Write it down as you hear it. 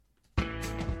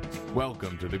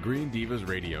Welcome to the Green Divas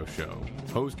Radio Show.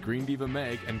 Host Green Diva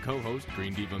Meg and co-host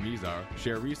Green Diva Mizar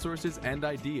share resources and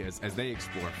ideas as they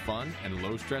explore fun and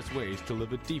low-stress ways to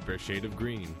live a deeper shade of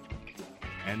green.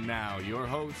 And now, your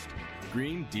host,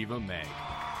 Green Diva Meg.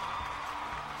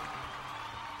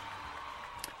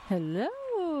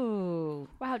 Hello.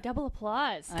 Wow, double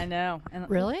applause. I know. And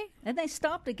Really? And they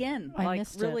stopped again, I like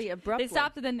missed really it. abruptly. They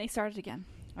stopped and then they started again.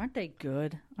 Aren't they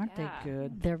good? Aren't Yeah. they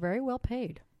good? They're very well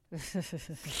paid.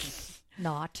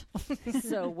 Not.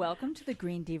 So, welcome to the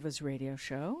Green Divas Radio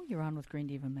Show. You're on with Green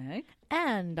Diva Meg.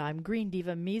 And I'm Green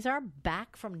Diva Mizar,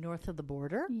 back from north of the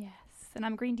border. Yes. And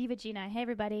I'm Green Diva Gina. Hey,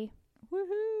 everybody.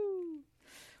 Woohoo!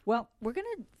 Well, we're going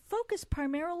to focus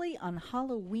primarily on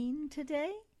Halloween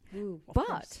today. Ooh, of But-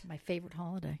 course, my favorite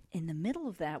holiday. In the middle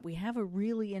of that, we have a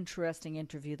really interesting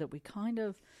interview that we kind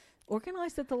of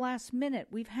organized at the last minute.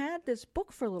 We've had this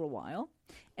book for a little while,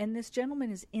 and this gentleman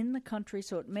is in the country,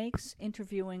 so it makes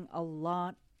interviewing a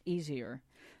lot easier.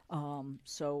 And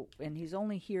he's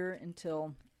only here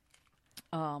until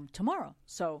tomorrow.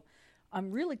 So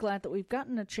I'm really glad that we've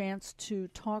gotten a chance to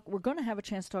talk. We're going to have a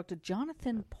chance to talk to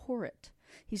Jonathan Porritt.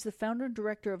 He's the founder and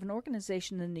director of an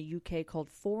organization in the UK called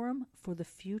Forum for the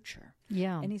Future.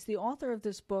 Yeah. And he's the author of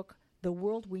this book, The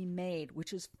World We Made,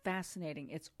 which is fascinating.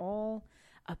 It's all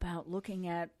about looking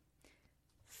at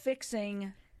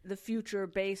fixing the future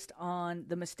based on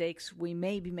the mistakes we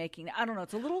may be making. I don't know.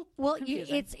 It's a little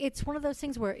confusing. it's one of those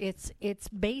things where it's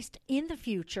based in the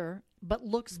future, but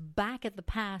looks back at the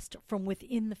past from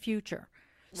within the future.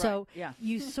 So Right, yeah.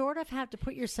 you sort of have to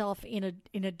put yourself in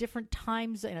a different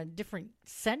times, in a different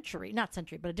century, not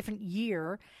century, but a different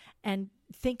year, and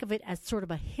think of it as sort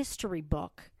of a history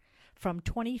book from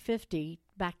 2050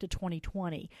 back to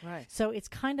 2020. Right. So it's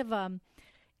kind of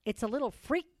it's a little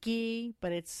freaky,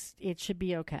 but it should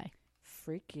be okay.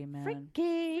 Freaky, man.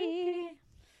 Freaky.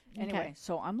 Anyway, Okay.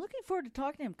 so I'm looking forward to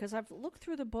talking to him because I've looked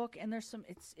through the book and there's some.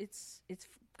 It's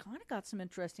kind of got some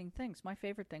interesting things. My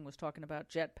favorite thing was talking about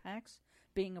jetpacks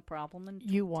being a problem. And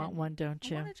You want one, don't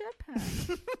you? I want a jetpack.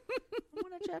 I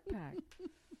want a jetpack.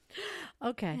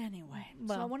 Okay. Anyway, so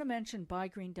Well. I want to mention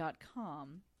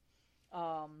buygreen.com.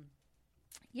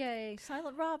 Yay!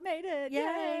 Silent Rob made it!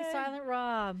 Yay, Silent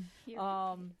Rob. Here.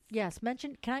 Yes,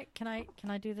 mention. Can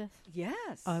I do this?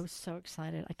 Yes. Oh, I was so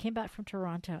excited. I came back from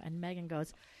Toronto, and Megan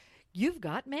goes, "You've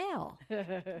got mail,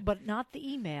 but not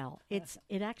the email. It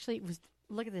actually was.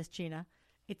 Look at this, Gina.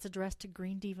 It's addressed to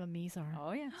Green Diva Mizar.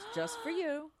 Oh yeah, it's just for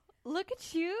you. Look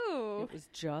at you. It was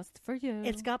just for you.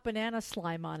 It's got banana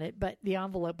slime on it, but the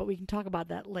envelope. But we can talk about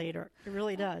that later. It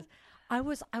really does. I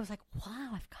was like,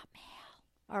 wow, I've got mail.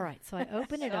 All right, so I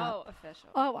open it up. So official.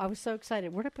 Oh, I was so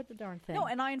excited. Where'd I put the darn thing? No,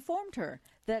 and I informed her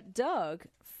that Doug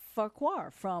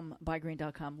Farquhar from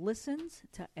buygreen.com listens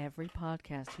to every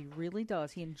podcast. He really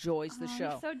does. He enjoys the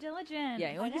show. He's so diligent.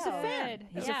 Yeah, well, he's a fan. Good.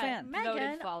 He's a fan. Noted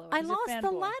Megan, follower. I He's a lost the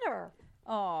fanboy. letter.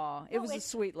 Oh, it was a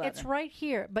sweet letter. It's right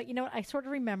here. But you know what? I sort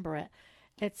of remember it.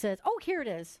 It says, oh, here it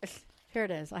is. Here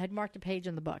it is. I had marked a page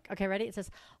in the book. Okay, ready? It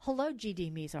says, hello,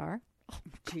 GD Mizar. Oh,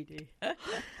 GD.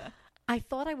 I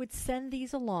thought I would send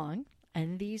these along,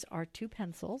 and these are 2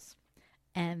 pencils,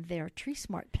 and they're Tree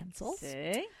Smart pencils.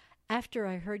 See? After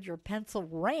I heard your pencil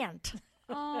rant.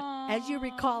 Aw. As you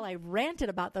recall, I ranted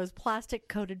about those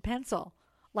plastic-coated pencil.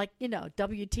 Like,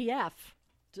 WTF.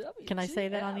 Can I say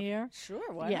that on the air?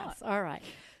 Sure, why Yes, not? all right.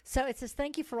 So it says,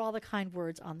 thank you for all the kind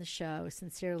words on the show.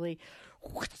 Sincerely.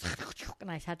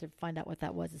 And I had to find out what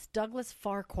that was. It's Douglas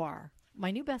Farquhar, my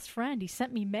new best friend. He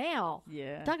sent me mail.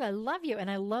 Yeah. Doug, I love you, and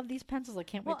I love these pencils. I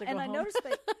can't Well, wait to and go I home noticed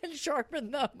that and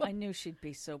sharpen them. I knew she'd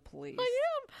be so pleased. I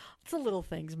am. It's the little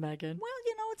things, Megan. Well,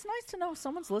 it's nice to know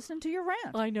someone's listening to your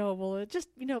rant. I know. Well, it just,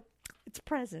 it's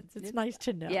presents. It's nice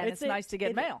to know. Yeah, and it's nice to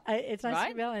get mail, It's nice to right?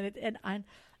 get mail,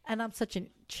 and I'm such a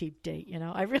cheap date,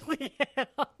 I really am.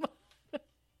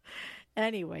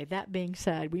 Anyway, that being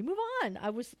said, we move on.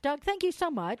 Doug, thank you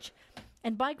so much.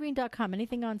 And buygreen.com,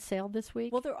 anything on sale this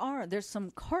week? Well, there's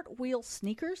some cartwheel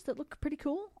sneakers that look pretty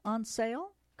cool on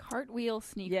sale. Cartwheel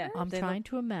sneakers. Yeah. I'm they trying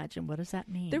to imagine. What does that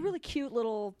mean? They're really cute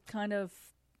little kind of,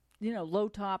 low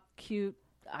top, cute.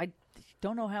 I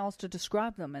don't know how else to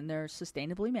describe them, and they're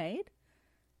sustainably made.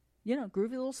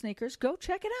 Groovy little sneakers. Go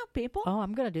check it out, people. Oh,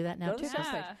 I'm going to do that now, Go to too. the sales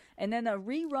page. And then a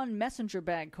rerun messenger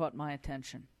bag caught my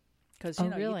attention. Because,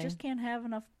 really? you just can't have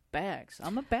enough bags.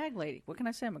 I'm a bag lady. What can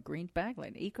I say? I'm a green bag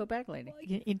lady, eco bag lady.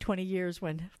 In 20 years,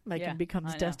 when Megan Yeah, becomes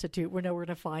I know. destitute, we're nowhere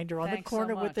to find her on Thanks the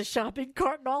corner so with the much. shopping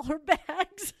cart and all her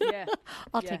bags. Yeah.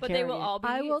 I'll Yeah. take But care they of will you. all be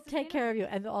I will take sustainable? care of you,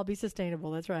 and they'll all be sustainable.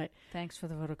 That's right. Thanks for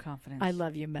the vote of confidence. I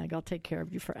love you, Meg. I'll take care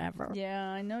of you forever. Yeah,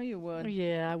 I know you would.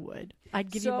 Yeah, I would. I'd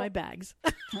give you So- my bags.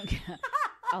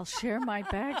 I'll share my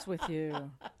bags with you.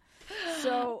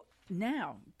 So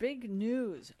now, big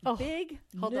news. Oh, Big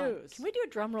Hold on. news. Can we do a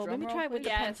drum roll? Drum Let me roll, try it with please?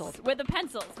 the pencils. With the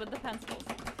pencils. With the pencils.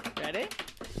 Ready?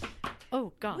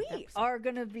 Oh, God. that We was- are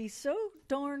going to be so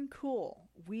darn cool.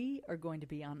 We are going to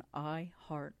be on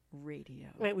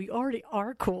iHeartRadio. Wait, we already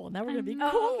are cool. Now we're going to be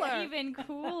Oh, cooler. even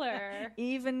cooler.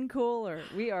 Even cooler.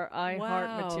 We are iHeart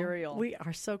Wow. material. We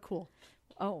are so cool.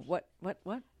 Oh, what?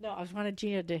 No, I was wanted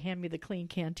Gina to hand me the clean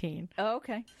canteen. Oh,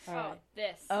 okay. Oh,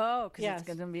 this. Oh, because Yes. it's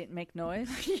going to make noise.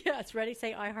 Yes, ready?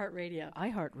 Say iHeartRadio.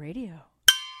 iHeartRadio.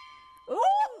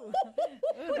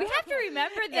 We have to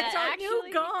remember that. It's our actually.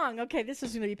 new gong. Okay, this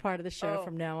is going to be part of the show Oh,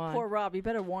 from now on. Poor Rob. You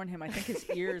better warn him. I think his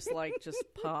ears just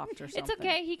popped or something. It's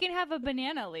okay. He can have a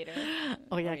banana later.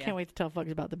 Oh, yeah, I yeah. can't wait to tell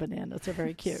folks about the bananas. They're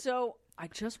very cute. So I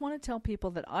just want to tell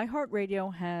people that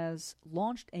iHeartRadio has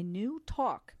launched a new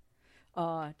talk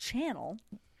channel,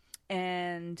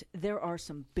 and there are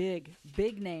some big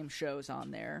name shows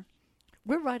on there.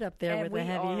 We're right up there And with we the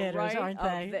heavy are hitters, right aren't up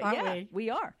they? there. Aren't Yeah, we? we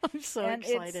are. I'm so And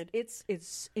excited.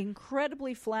 It's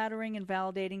incredibly flattering and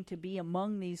validating to be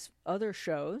among these other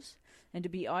shows and to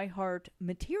be iHeart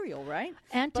material, right?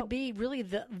 And to But- be really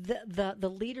the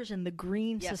leaders in the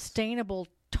green, Yes. sustainable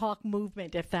talk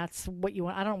movement, if that's what you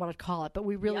want. I don't know what to call it, but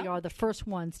we really Yeah. are the first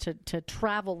ones to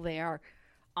travel there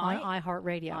on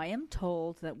iHeartRadio. I am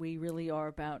told that we really are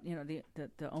about,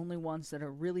 the only ones that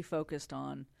are really focused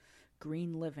on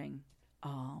green living,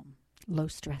 Low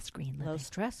stress green living. low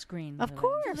stress green Of living.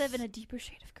 course. To live in a deeper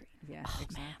shade of green. Yeah, Oh,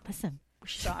 exactly. man, listen.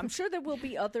 So I'm sure there will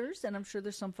be others, and I'm sure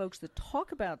there's some folks that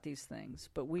talk about these things,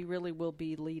 but we really will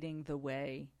be leading the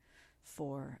way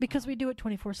for... Because we do it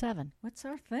 24/7. what's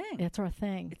our thing? It's our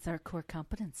thing. It's our core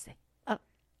competency. Oh.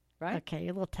 Right? Okay,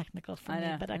 a little technical for I me,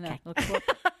 know, but I know. okay. Little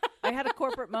corporate- I had a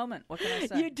corporate moment. What can I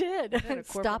say? You did. had a corporate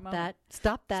Stop moment. that.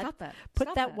 Stop that. Stop that. Put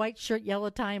Stop that white shirt,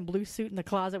 yellow tie, and blue suit in the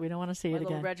closet. We don't want to see My it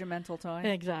little again. regimental tie.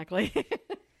 Exactly.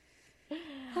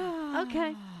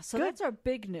 Okay. So Good. that's our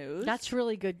big news. That's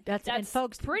really good. That's and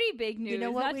folks, pretty big news. you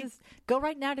know what? Not just Go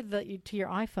right now to your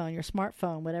iPhone, your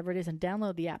smartphone, whatever it is, and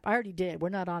download the app. I already did. We're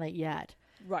not on it yet.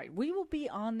 right. We will be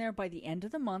on there by the end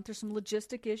of the month. There's some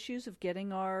logistic issues of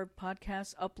getting our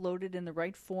podcasts uploaded in the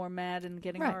right format and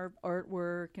getting Right. our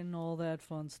artwork and all that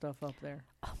fun stuff up there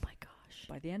Oh my gosh.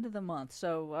 by the end of the month.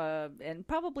 So, and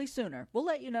probably sooner. We'll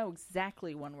let you know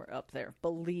exactly when we're up there.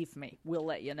 Believe me, we'll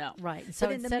let you know. Right. So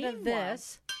But in the instead of meanwhile-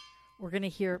 this, we're going to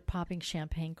hear popping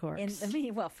champagne corks.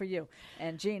 Well, for you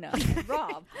and Gina and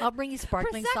Rob. I'll bring you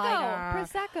sparkling Prosecco. cider.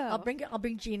 Prosecco. I'll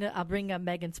bring Gina. I'll bring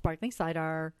Megan sparkling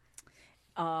cider.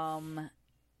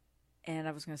 And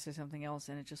I was going to say something else,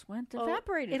 and it just went Oh,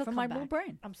 evaporated it'll from come my back. little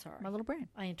brain. I'm sorry. My little brain.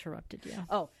 I interrupted you.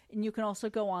 Oh, and you can also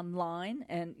go online,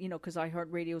 and because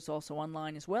iHeartRadio is also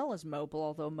online as well as mobile,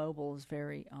 although mobile is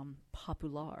very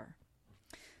popular.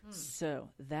 So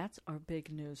that's our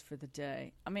big news for the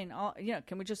day. I mean,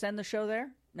 can we just end the show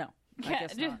there? No, I Yeah,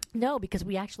 guess just- not. No, because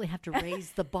we actually have to raise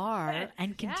the bar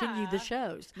and continue the Yeah.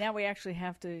 shows. Now we actually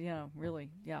have to, really,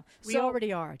 yeah. We So-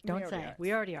 already are. Don't already say are. it.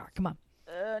 We already are. Come on.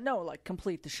 No, like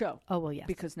complete the show. Oh, well, yes.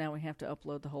 Because now we have to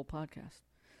upload the whole podcast.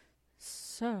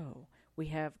 So we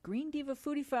have Green Diva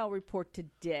Foodie File report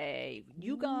today.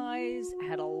 You guys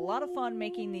had a lot of fun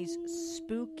making these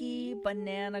spooky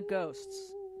banana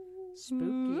ghosts.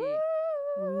 Spooky.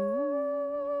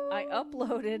 I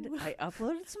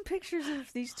uploaded some pictures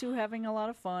of these two having a lot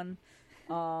of fun.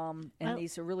 And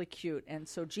these are really cute. And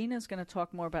so Gina's going to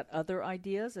talk more about other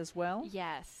ideas as well.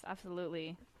 Yes,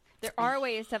 absolutely. There are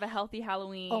ways to have a healthy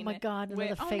Halloween. Oh, my God,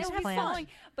 another face no, he's plant. falling,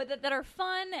 but that are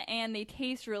fun and they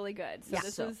taste really good. So Yeah.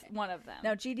 this So- is one of them.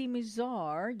 Now, GD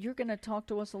Mizar, you're going to talk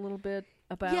to us a little bit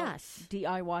about Yes.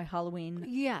 DIY Halloween.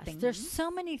 Yes, things. there's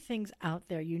so many things out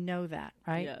there. You know that,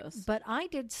 right? Yes. But I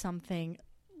did something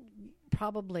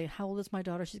probably, how old is my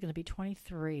daughter? She's going to be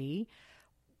 23.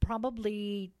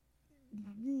 Probably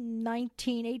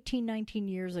 19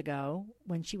 years ago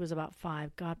when she was about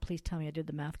 5. God, please tell me I did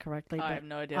the math correctly. I but have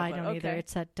no idea, I but don't either. okay.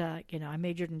 It's that, I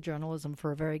majored in journalism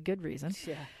for a very good reason.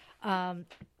 Yeah.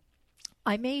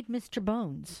 I made Mr.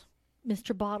 Bones,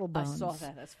 Mr. Bottle I Bones. saw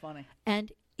that. That's funny.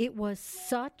 And it was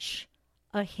such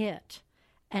a hit.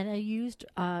 And I used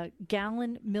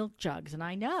gallon milk jugs. And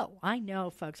I know,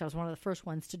 folks, I was one of the first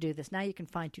ones to do this. Now you can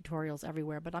find tutorials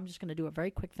everywhere, but I'm just going to do a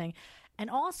very quick thing. And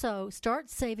also start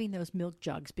saving those milk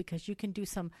jugs because you can do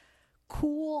some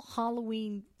cool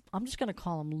Halloween, I'm just going to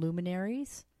call them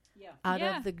luminaries out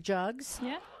Yeah. of the jugs.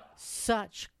 Yeah.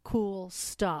 Such cool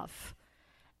stuff.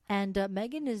 And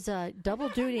Megan is double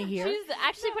duty here. She's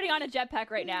actually putting on a jetpack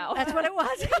right now. That's what it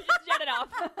was. Just jet it off.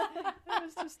 I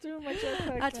was just doing my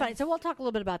jetpack. That's fine. So we'll talk a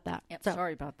little bit about that. Yep, So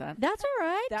sorry about that. that's all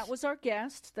right. That was our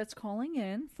guest that's calling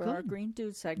in for our Good. Green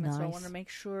Dude segment. So I Nice. want to make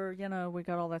sure, we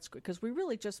got all that because we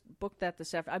really just booked that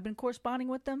this afternoon. I've been corresponding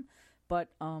with them, but,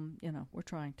 we're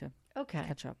trying to okay.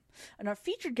 catch up. And our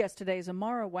featured guest today is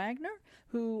Amara Wagner,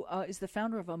 who is the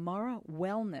founder of Amara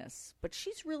Wellness. But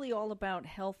she's really all about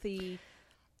healthy...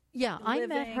 Yeah, I met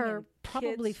living her and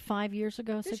probably kids. 5 years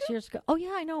ago, 6 you? years ago. Oh,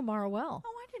 yeah, I know Mara well. Oh,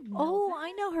 I didn't know Oh, that.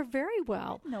 I know her very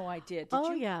well. No idea. Did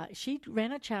Oh, you? yeah. She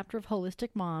ran a chapter of Holistic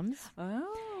Moms,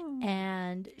 Oh.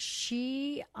 and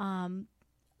she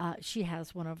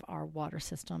has one of our water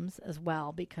systems as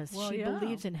well because Well, she yeah.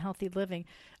 believes in healthy living.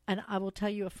 And I will tell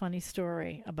you a funny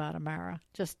story about Amara,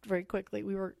 just very quickly.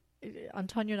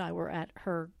 Antonia and I were at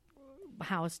her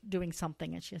house doing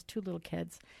something, and she has 2 little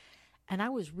kids. And I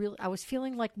was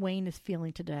feeling like Wayne is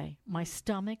feeling today. My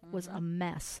stomach was a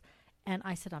mess. And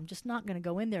I said, I'm just not going to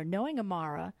go in there, knowing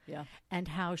Amara and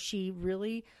how she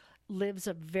really lives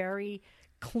a very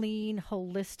clean,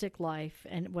 holistic life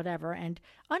and whatever, and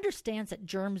understands that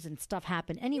germs and stuff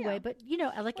happen anyway. Yeah. But,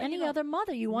 like Well, any other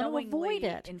mother, you want to knowingly avoid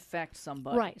it. infect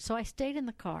somebody. Right. So I stayed in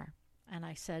the car, and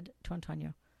I said to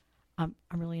Antonio, I'm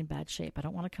really in bad shape. I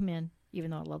don't want to come in,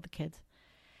 even though I love the kids.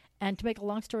 And to make a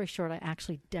long story short, I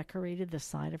actually decorated the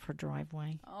side of her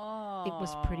driveway. Oh. It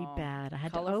was pretty bad. I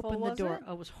had Colorful, to open the was door. it?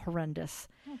 Oh, it was horrendous.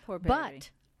 Oh, poor baby.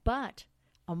 But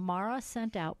Amara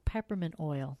sent out peppermint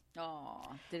oil. Oh.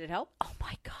 Did it help? Oh,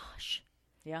 my gosh.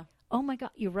 Yeah. Oh, my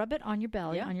God. You rub it on your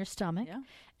belly, Yeah. on your stomach, Yeah.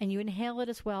 and you inhale it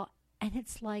as well. And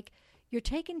it's like you're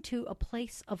taken to a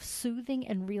place of soothing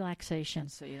and relaxation.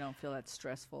 So you don't feel that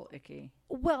stressful, icky.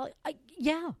 Well,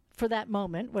 yeah, for that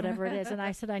moment, whatever it is. And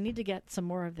I said, I need to get some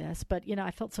more of this. But, I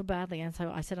felt so badly. And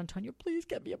so I said, Antonio, please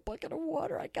get me a bucket of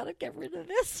water. I got to get rid of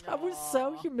this. I was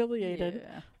so humiliated.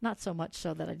 Yeah. Not so much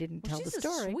so that I didn't tell she's the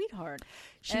story. a sweetheart.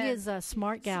 She And is a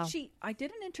smart gal. I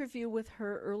did an interview with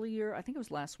her earlier, I think it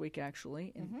was last week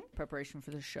actually, in preparation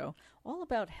for the show, all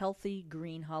about healthy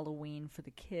green Halloween for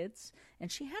the kids.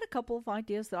 And she had a couple of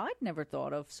ideas that I'd never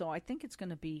thought of, so I think it's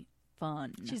going to be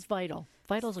fun. She's vital.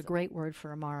 Vital's a great word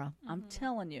for Amara. I'm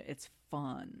telling you, it's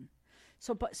fun.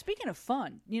 So, but speaking of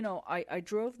fun, I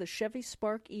drove the Chevy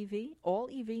Spark EV, all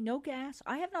EV, no gas.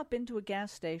 I have not been to a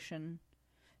gas station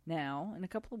now in a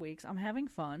couple of weeks. I'm having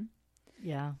fun.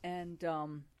 Yeah. And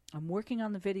I'm working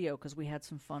on the video because we had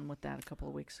some fun with that a couple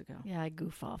of weeks ago. Yeah, I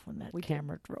goof off when that We did.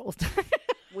 camera rolls.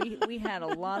 We had a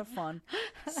lot of fun.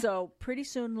 So pretty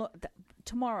soon,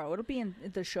 tomorrow, it'll be in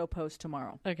the show post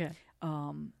tomorrow. Okay.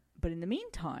 But in the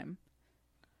meantime,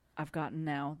 I've gotten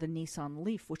now the Nissan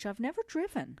Leaf, which I've never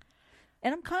driven.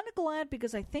 And I'm kind of glad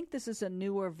because I think this is a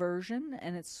newer version,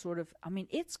 and it's sort of,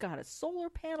 it's got a solar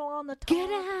panel on the top.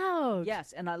 Get out.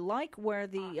 Yes, and I like where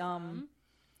the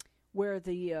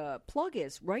plug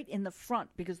is, right in the front,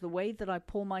 because the way that I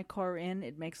pull my car in,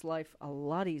 it makes life a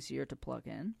lot easier to plug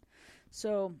in.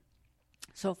 So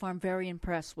far, I'm very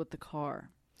impressed with the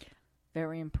car.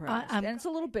 Very impressed. And it's a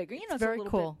little bigger. It's very a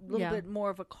little cool. bit, little bit more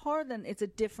of a car than, it's a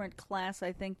different class,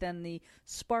 I think, than the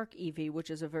Spark EV, which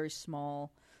is a very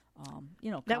small,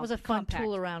 That was a fun compact.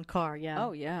 tool-around car, yeah.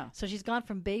 Oh, yeah. So she's gone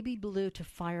from baby blue to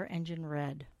fire engine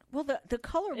red. Well, the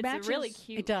color It's matches. a really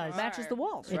cute It does. car. Matches the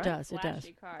walls, It right? does, it does.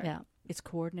 Flashy car. Yeah. It's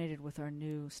coordinated with our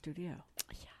new studio.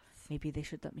 Yes. Maybe they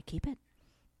should let me keep it.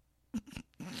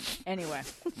 Anyway,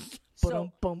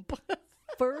 So, so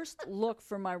first look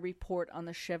for my report on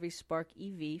the Chevy Spark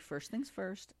EV. First things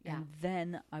first, and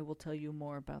then I will tell you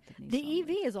more about the Nissan. the EV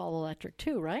Leaf. is all electric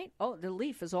too, right? Oh, the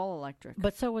Leaf is all electric.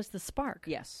 But so was the Spark.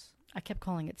 Yes, I kept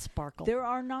calling it Sparkle. there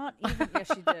are not even. Yes,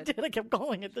 you did. I kept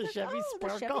calling it the Chevy Oh, the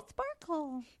Sparkle. Chevy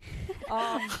Sparkle.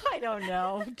 I don't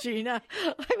know, Gina.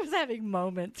 I was having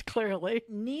moments, clearly.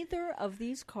 Neither of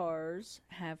these cars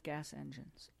have gas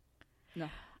engines. No.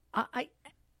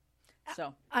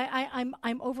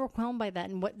 I'm overwhelmed by that,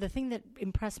 and what the thing that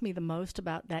impressed me the most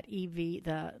about that EV,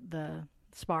 the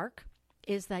Spark,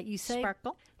 is that you say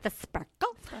the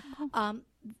Sparkle.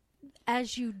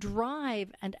 As you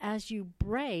drive and as you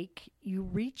brake, you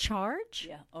recharge.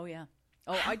 Yeah. Oh, yeah.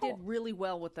 Oh, I did really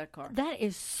well with that car. That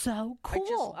is so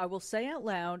cool. I will say out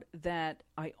loud that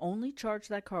I only charged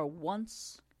that car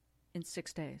once in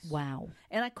 6 days. Wow.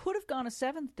 And I could have gone a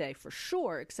seventh day for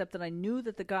sure, except that I knew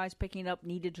that the guys picking it up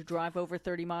needed to drive over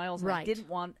 30 miles. And Right. I didn't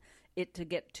want it to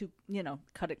get too,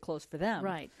 cut it close for them.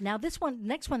 Right. Now, next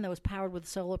one, though, is powered with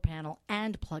solar panel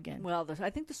and plug-in. Well, I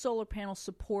think the solar panel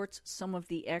supports some of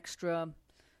the extra,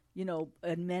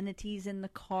 amenities in the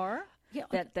car. Yeah,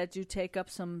 that do take up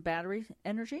some battery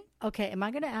energy. Okay, am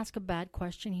I going to ask a bad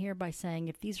question here by saying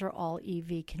if these are all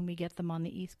EV, can we get them on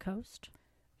the East Coast?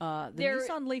 The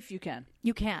Nissan Leaf, you can.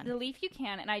 You can. The Leaf you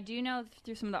can, and I do know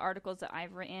through some of the articles that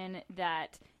I've written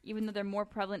that even though they're more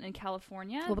prevalent in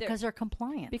California, Well, because they're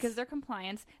compliant. because they're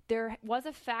compliance, there was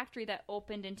a factory that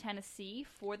opened in Tennessee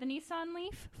for the Nissan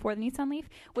Leaf,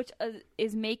 which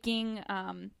is making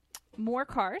more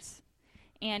cars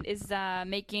and is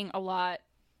making a lot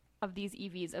of these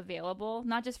EVs available,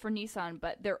 not just for Nissan,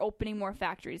 but they're opening more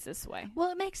factories this way. Well,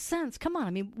 it makes sense. Come on.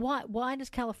 I mean, why does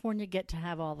California get to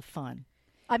have all the fun?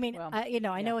 I mean, Well,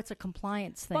 I know it's a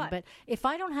compliance thing, but if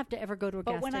I don't have to ever go to a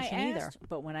gas station either.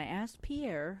 But when I asked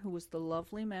Pierre, who was the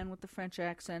lovely man with the French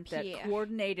accent that Pierre.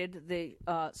 coordinated the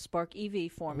Spark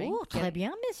EV for me. Oh, très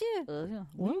bien, monsieur.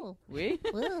 Oui.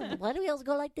 Why do we always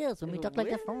go like this when we talk like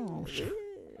that French?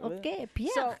 Okay,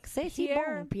 Pierre. So, C'est si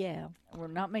bon, Pierre. We're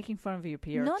not making fun of you,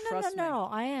 Pierre. No. Trust me.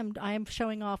 I am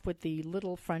showing off with the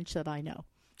little French that I know.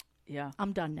 Yeah.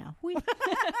 I'm done now.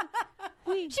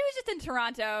 She was just in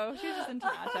Toronto.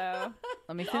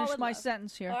 Let me finish my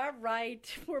sentence here. All right,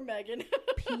 poor Megan.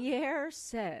 Pierre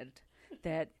said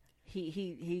that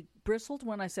he bristled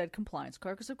when I said compliance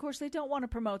car because, of course, they don't want to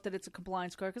promote that it's a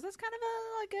compliance car because that's kind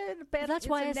of a bad. That's it's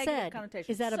why a I negative said,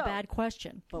 connotation. is that a So, bad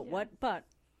question? But But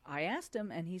I asked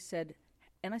him, and he said,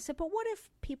 and I said, but what if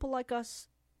people like us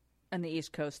on the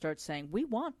East Coast start saying we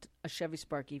want a Chevy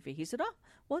Spark EV? He said, oh,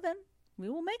 well then we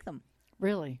will make them.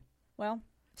 Really? Well.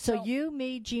 So you,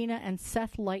 me, Gina, and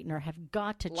Seth Leitner have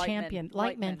got to champion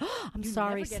Lightman. I'm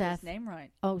sorry, never get Seth. His name right.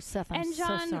 Oh, Seth, I'm and so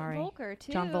John sorry. Volker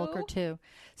too. John Volker too.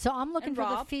 So I'm looking And for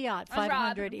Rob. the Fiat And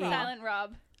 500e. Rob. Silent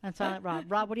Rob. And Silent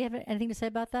Rob. Rob, what do you have anything to say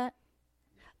about that?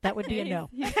 That would be a no.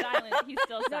 He's silent. He's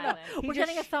still silent. We're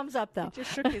getting a thumbs up though. He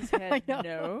just shook his head. I know.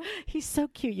 No. He's so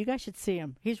cute. You guys should see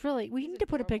him. He's really. We need to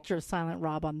put a picture of Silent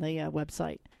Rob on the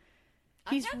website.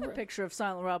 I have a picture of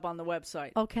Silent Rob on the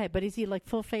website. Okay, but is he like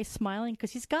full face smiling?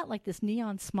 Because he's got like this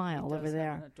neon smile He over does have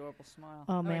there. an adorable smile.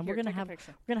 Oh All man, right, we're here, gonna take a have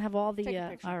picture. all the. Take a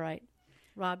picture. All right,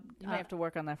 Rob. You may have to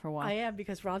work on that for a while. I am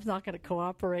because Rob's not going to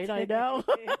cooperate. I know.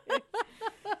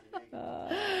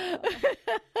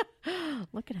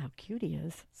 Look at how cute he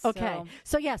is. Okay,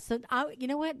 so you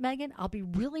know what, Megan? I'll be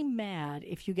really mad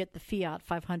if you get the Fiat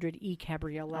 500e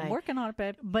Cabriolet. I'm working on it,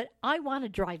 babe. But I want to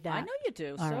drive that. I know you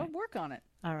do, All so right. work on it.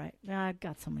 All right, I've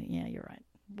got so many. Yeah, you're right.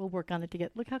 We'll work on it to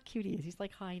get. Look how cute he is. He's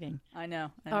like hiding. I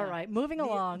know. All right, moving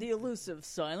along. The elusive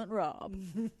Silent Rob.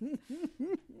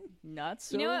 Not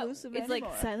so You know what? elusive It's anymore.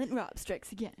 like Silent Rob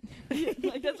strikes again.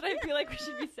 Like that's what I feel like we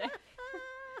should be saying.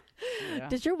 Yeah.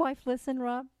 Does your wife listen,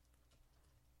 Rob?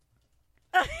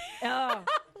 Oh,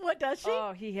 What does she?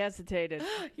 oh, he hesitated.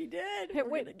 He did. Hey,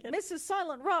 wait, Mrs.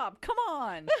 Silent Rob, come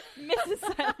on. Mrs.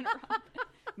 Silent Rob.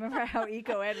 Remember how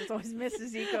Eco Ed was always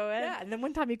Mrs. Eco Ed? Yeah, and then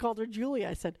one time he called her Julie.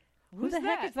 I said, "Who Who's the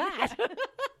heck is that?"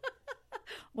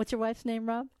 What's your wife's name,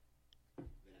 Rob?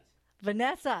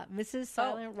 Vanessa, Mrs.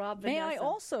 Silent Rob. May Vanessa. I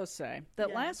also say that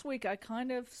Yeah. last week I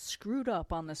kind of screwed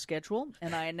up on the schedule,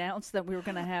 and I announced that we were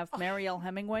going to have Marielle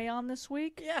Hemingway on this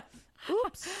week. Yeah.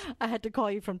 Oops. I had to call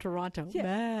you from Toronto. Yeah.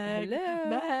 Meg, Hello.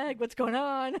 Meg, what's going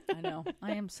on? I know.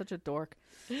 I am such a dork.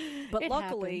 But It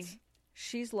luckily, happens.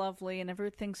 she's lovely and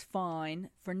everything's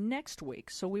fine for next week.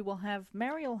 So we will have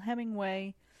Marielle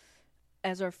Hemingway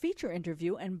as our feature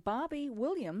interview and Bobby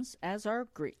Williams as our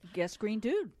guest green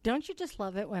dude. Don't you just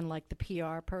love it when, like, the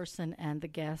PR person and the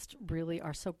guest really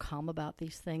are so calm about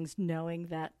these things, knowing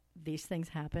that these things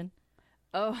happen?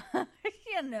 Oh,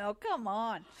 come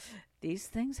on. These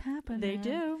things happen. They man.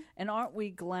 do. And aren't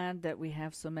we glad that we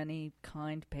have so many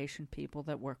kind, patient people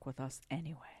that work with us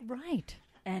anyway? Right.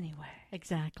 Anyway.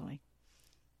 Exactly.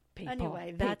 People.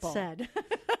 Anyway, that People. said.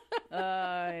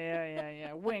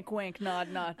 Yeah. Wink, wink, nod,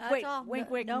 nod. That's Wait, all. wink,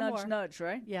 No- wink, no nudge, more. nudge,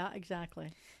 right? Yeah,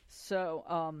 exactly.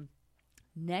 So,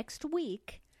 next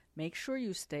week, make sure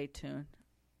you stay tuned.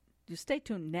 You stay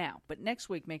tuned now, but next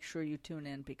week, make sure you tune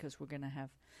in because we're going to have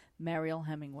Marielle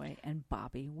Hemingway and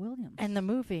Bobby Williams. And the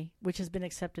movie, which has been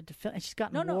accepted to film, and she's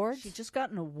gotten no, awards. she just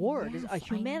got an award, Yes, a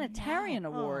humanitarian I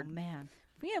know. award. Oh, man.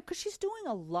 Yeah, because she's doing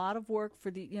a lot of work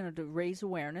for the, to raise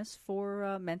awareness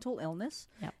for mental illness,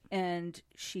 Yep. and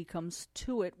she comes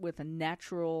to it with a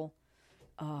natural,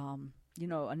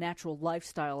 a natural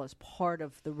lifestyle as part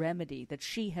of the remedy that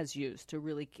she has used to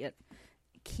really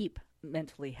keep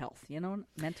mentally healthy.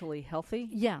 Mentally healthy.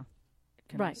 Yeah.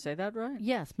 Can right. I say that right?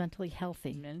 Yes, mentally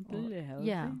healthy. Mentally healthy.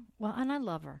 Yeah. Well, and I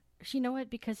love her. You know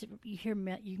what? Because you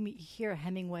hear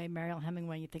Hemingway, Marielle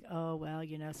Hemingway, and you think, oh, well,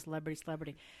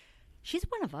 celebrity. She's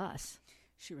one of us.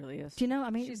 She really is. Do you know?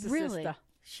 I mean, She's the really. sister.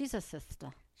 She's a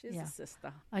sister. She's a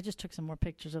sister. I just took some more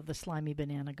pictures of the slimy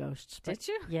banana ghosts. Did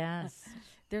you? Yes.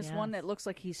 There's one that looks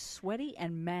like he's sweaty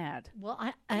and mad. Well,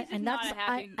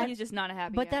 he's just not a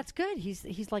happy But guy. that's good.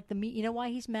 He's like the meat. You know why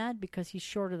he's mad? Because he's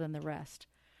shorter than the rest.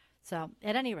 So,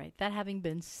 at any rate, that having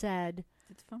been said,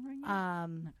 Is it the phone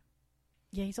ringing?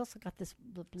 yeah, he's also got this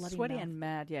bloody Sweaty mouth. and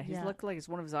mad. Yeah, he's looked like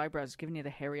one of his eyebrows is giving you the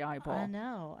hairy eyeball. I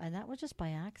know, and that was just by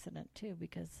accident too,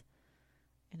 because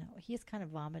he is kind of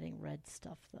vomiting red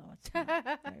stuff though. It's not very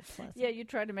pleasant. Yeah, you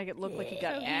tried to make it look like he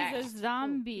got So axed. he's a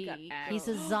zombie. He's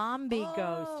a zombie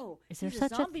ghost. Is there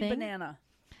such a zombie thing? banana?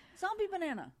 Zombie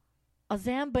banana. A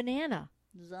zam banana.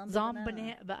 Zombie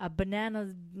banana. A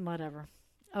banana, whatever.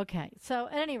 Okay, so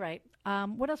at any rate,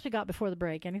 what else we got before the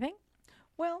break? Anything?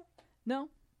 Well, no.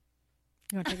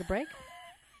 You want to take a break?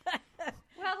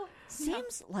 Well,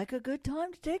 Seems like a good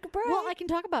time to take a break. Well, I can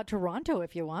talk about Toronto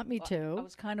if you want me to. I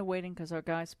was kind of waiting because our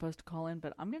guy's supposed to call in,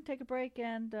 but I'm going to take a break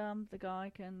and the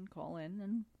guy can call in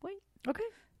and wait. Okay.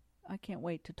 I can't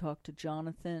wait to talk to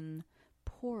Jonathan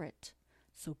Porritt.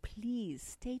 So please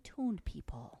stay tuned,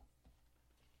 people.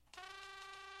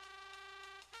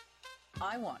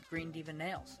 I want Green Diva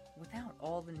nails without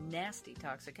all the nasty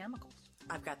toxic chemicals.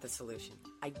 I've got the solution.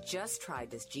 I just tried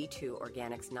this G2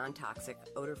 Organics non-toxic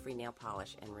odor-free nail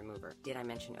polish and remover. Did I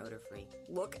mention odor-free?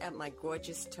 Look at my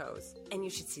gorgeous toes. And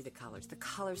you should see the colors. The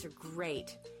colors are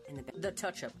great. And The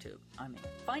touch-up tube,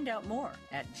 Find out more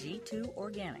at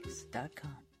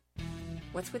g2organics.com.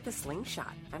 What's with the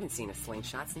slingshot? I haven't seen a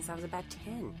slingshot since I was about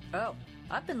 10. Oh,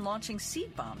 I've been launching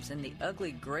seed bombs in the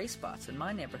ugly gray spots in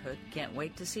my neighborhood. Can't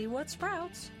wait to see what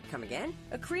sprouts. Come again?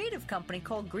 A creative company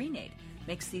called Greenade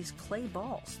makes these clay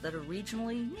balls that are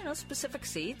regionally, specific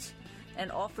seeds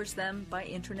and offers them by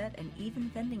internet and even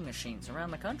vending machines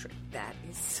around the country. That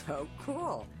is so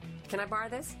cool. Can I borrow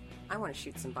this? I want to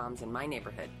shoot some bombs in my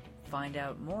neighborhood. Find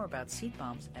out more about seed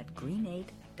bombs at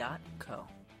greenade.co.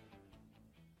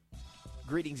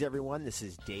 Greetings, everyone. This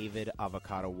is David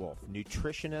Avocado Wolf,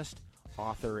 nutritionist,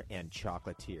 author, and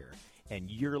chocolatier. And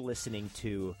you're listening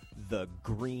to The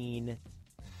Green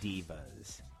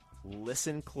Divas.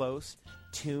 Listen close,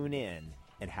 tune in,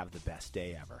 and have the best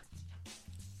day ever.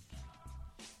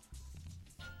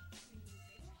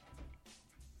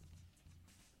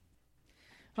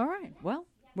 All right. Well,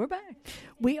 we're back.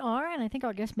 We are, and I think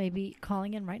our guest may be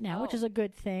calling in right now, which is a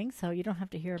good thing. So you don't have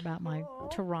to hear about my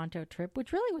Toronto trip,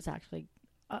 which really was actually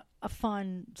a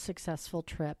fun, successful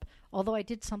trip. Although I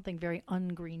did something very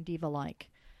un-Green Diva-like,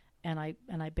 and I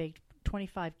baked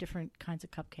 25 different kinds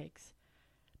of cupcakes: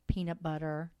 peanut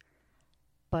butter,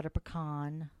 butter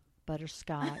pecan,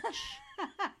 butterscotch,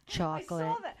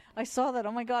 chocolate. I saw that.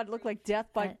 Oh my God! It looked like death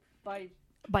by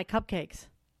cupcakes.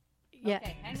 Yeah,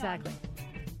 Okay, hang on. exactly.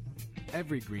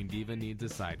 Every Green Diva needs a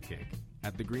sidekick.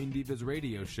 At the Green Divas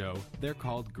radio show, they're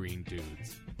called Green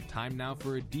Dudes. Time now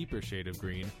for a deeper shade of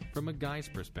green from a guy's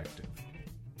perspective.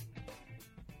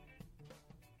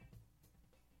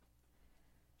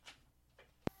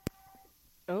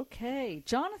 Okay,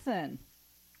 Jonathan.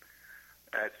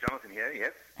 It's Jonathan here,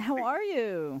 yes. How are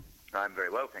you? I'm very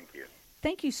well, thank you.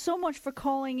 Thank you so much for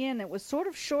calling in. It was sort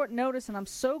of short notice, and I'm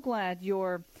so glad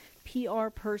your PR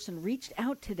person reached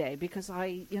out today because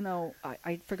I'd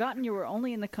forgotten you were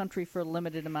only in the country for a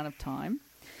limited amount of time.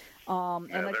 I'm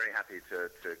very happy to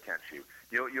catch you.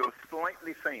 You're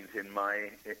slightly faint in my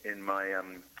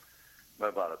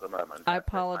mobile at the moment. I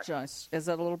apologize. Is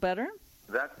that a little better?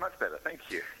 That's much better, thank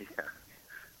you. Yeah.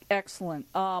 Excellent.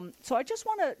 So I just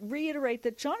want to reiterate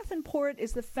that Jonathan Porritt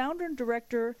is the founder and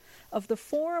director of the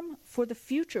Forum for the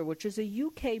Future, which is a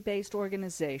UK-based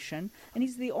organization, and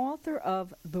he's the author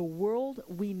of The World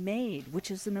We Made,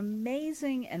 which is an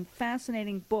amazing and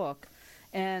fascinating book.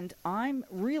 And I'm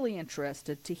really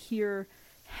interested to hear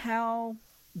how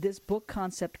this book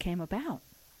concept came about.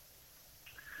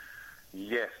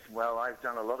 Yes, well, I've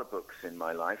done a lot of books in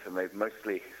my life, and they've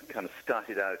mostly kind of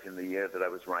started out in the year that I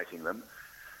was writing them.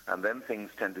 And then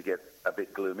things tend to get a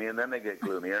bit gloomy, and then they get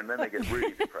gloomier, and then they get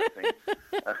really depressing.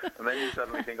 And then you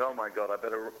suddenly think, oh, my God, I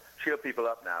better cheer people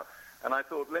up now. And I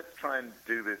thought, let's try and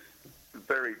do this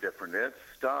very differently. Let's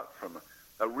start from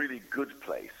a really good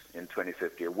place in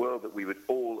 2050, a world that we would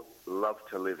all love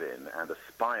to live in and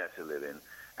aspire to live in,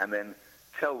 and then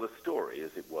tell the story,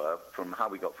 as it were, from how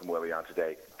we got from where we are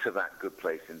today to that good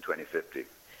place in 2050.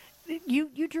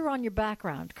 You drew on your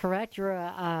background, correct? You're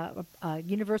a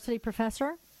university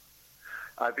professor?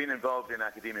 I've been involved in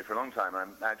academia for a long time.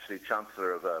 I'm actually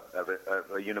chancellor of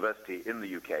a university in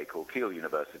the UK called Keele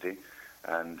University,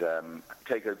 and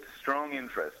take a strong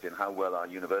interest in how well our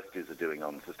universities are doing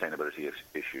on sustainability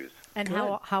issues. And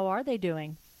how are they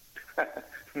doing?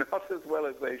 Not as well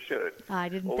as they should. I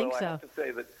didn't Although think so. I have to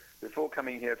say that before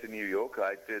coming here to New York,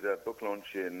 I did a book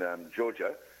launch in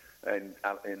Georgia, in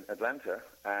Atlanta,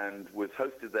 and was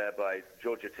hosted there by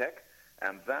Georgia Tech,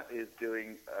 and that is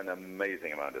doing an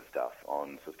amazing amount of stuff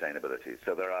on sustainability.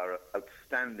 So there are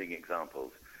outstanding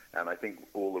examples, and I think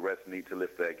all the rest need to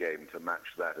lift their game to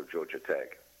match that of Georgia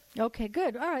Tech. Okay,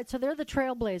 good. All right, so they're the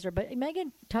trailblazer. But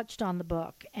Megan touched on the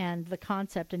book and the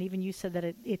concept, and even you said that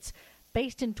it's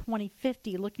based in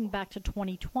 2050, looking back to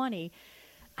 2020.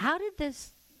 How did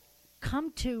this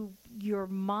come to your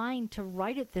mind to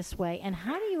write it this way? And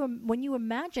how do you, when you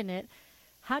imagine it,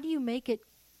 how do you make it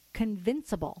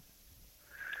convincible?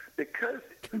 Because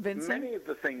many of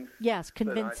the things... Yes,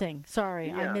 convincing. Sorry,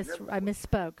 Yeah, I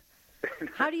misspoke.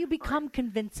 How do you become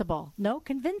convincible? No,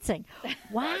 convincing.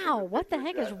 Wow, what the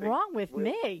heck is wrong with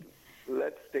me?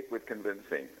 Let's stick with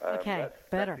convincing. Okay,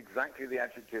 better. That's exactly the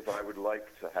adjective I would like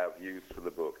to have used for the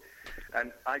book.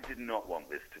 And I did not want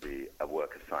this to be a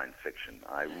work of science fiction.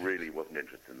 I really wasn't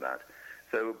interested in that.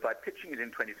 So by pitching it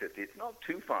in 2050, it's not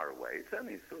too far away. It's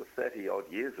only sort of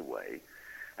 30-odd years away.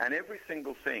 And every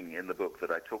single thing in the book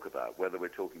that I talk about, whether we're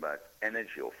talking about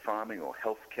energy or farming or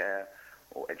healthcare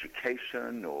or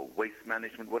education or waste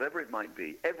management, whatever it might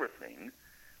be, everything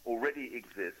already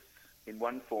exists in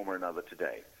one form or another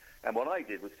today. And what I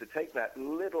did was to take that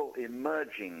little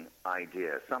emerging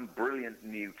idea, some brilliant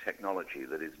new technology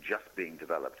that is just being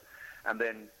developed, and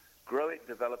then grow it,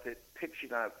 develop it, pitch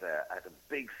it out there at a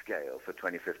big scale for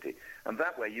 2050. And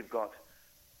that way you've got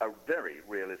a very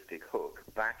realistic hook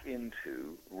back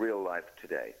into real life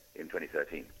today in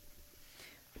 2013.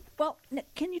 Well,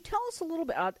 can you tell us a little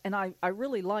bit, and I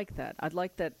really like that.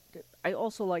 I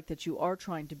also like that you are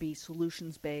trying to be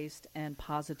solutions-based and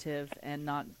positive and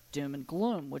not doom and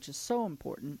gloom, which is so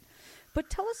important.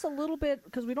 But tell us a little bit,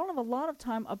 because we don't have a lot of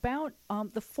time, about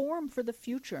the Forum for the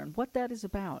Future and what that is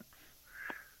about.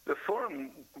 The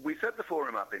Forum, we set the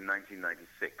Forum up in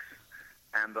 1996,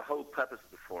 and the whole purpose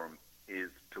of the Forum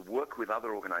is to work with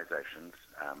other organizations,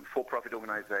 for-profit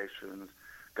organizations,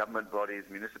 government bodies,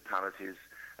 municipalities,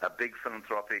 big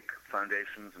philanthropic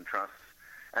foundations and trusts,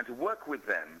 and to work with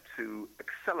them to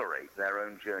accelerate their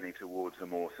own journey towards a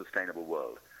more sustainable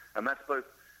world. And that's both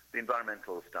the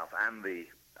environmental stuff and the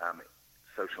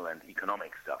social and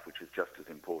economic stuff, which is just as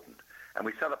important. And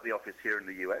we set up the office here in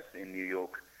the U.S., in New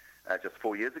York, just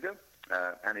 4 years ago,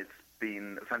 and it's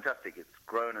been fantastic. It's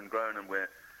grown, and we're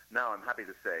now, I'm happy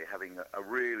to say, having a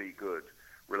really good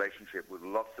relationship with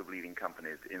lots of leading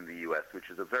companies in the U.S., which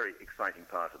is a very exciting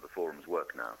part of the Forum's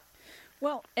work now.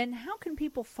 Well, and how can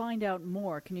people find out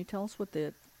more? Can you tell us what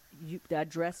the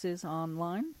address is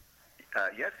online?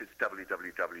 Yes, it's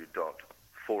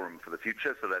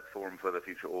www.forumforthefuture, so that's Forum for the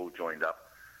Future all joined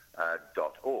up,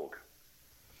 .org.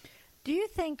 Do you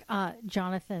think,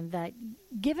 Jonathan, that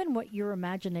given what your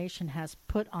imagination has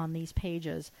put on these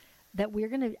pages, that we're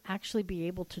going to actually be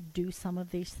able to do some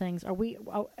of these things? Are we?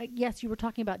 Yes, you were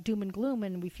talking about doom and gloom,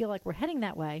 and we feel like we're heading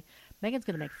that way. Megan's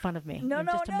going to make fun of me in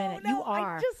just a minute. You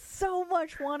are. I just so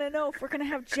much want to know if we're going to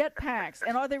have jetpacks,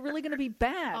 and are they really going to be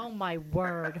bad? Oh, my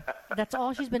word. That's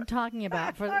all she's been talking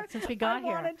about since we got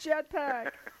here. I want a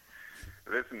jetpack.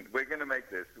 Listen, we're going to make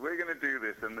this. We're going to do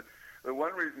this, and the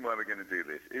one reason why we're going to do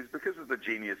this is because of the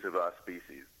genius of our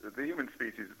species. The human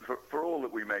species, for all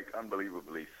that we make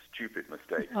unbelievably stupid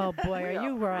mistakes. Oh, boy, are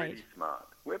you right. Pretty smart.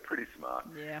 We're pretty smart.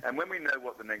 Yeah. And when we know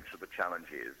what the nature of the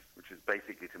challenge is, which is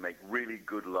basically to make really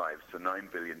good lives for 9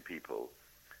 billion people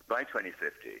by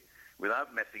 2050,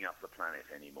 without messing up the planet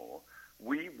anymore,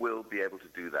 we will be able to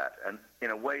do that. And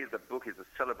in a way, the book is a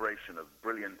celebration of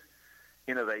brilliant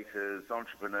innovators,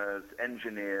 entrepreneurs,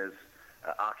 engineers,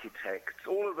 architects,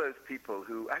 all of those people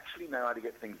who actually know how to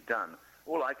get things done.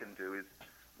 All I can do is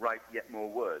write yet more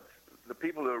words. The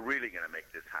people who are really going to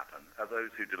make this happen are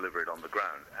those who deliver it on the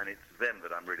ground, and it's them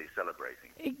that I'm really celebrating.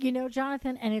 You know,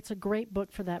 Jonathan, and it's a great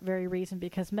book for that very reason,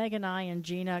 because Meg and I and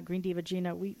Gina, Green Diva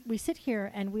Gina, we sit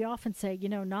here and we often say, you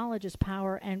know, knowledge is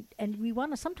power, and we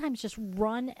want to sometimes just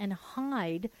run and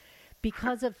hide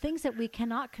because of things that we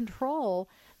cannot control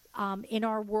in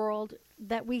our world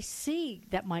that we see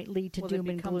that might lead to doom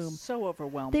and gloom. So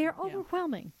overwhelming. They're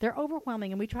overwhelming. They're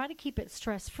overwhelming, and we try to keep it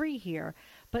stress-free here.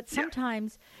 But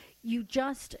sometimes you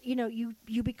just, you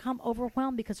become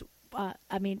overwhelmed because,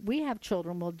 we have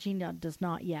children. Well, Gina does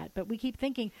not yet. But we keep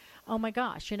thinking, oh, my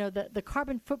gosh, the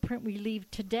carbon footprint we leave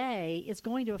today is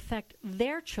going to affect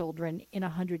their children in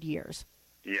 100 years.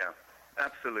 Yeah,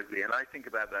 absolutely. And I think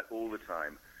about that all the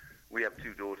time. We have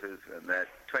 2 daughters, and they're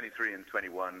 23 and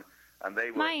 21, and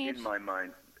they were in my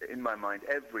mind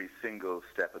every single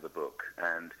step of the book.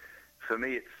 And for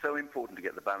me, it's so important to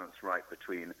get the balance right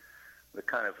between the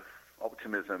kind of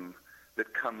optimism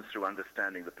that comes through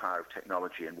understanding the power of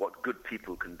technology and what good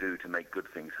people can do to make good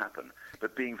things happen,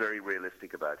 but being very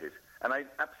realistic about it. And I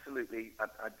absolutely,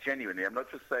 I genuinely, I'm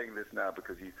not just saying this now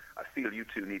because I feel you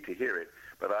two need to hear it,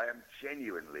 but I am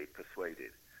genuinely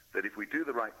persuaded that if we do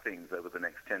the right things over the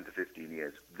next 10 to 15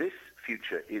 years, this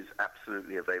future is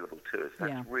absolutely available to us.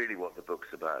 That's really what the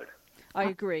book's about. I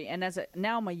agree. And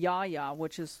now I'm a yaya,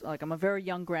 which is like I'm a very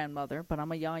young grandmother, but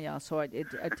I'm a yaya, so I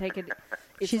take it.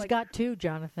 She's got two,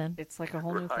 Jonathan. It's like a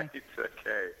whole new thing.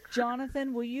 Okay.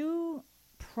 Jonathan, will you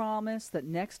promise that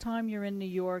next time you're in New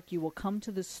York, you will come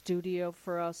to the studio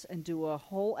for us and do a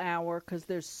whole hour? Because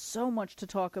there's so much to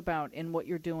talk about in what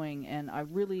you're doing, and I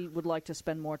really would like to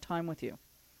spend more time with you.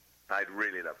 I'd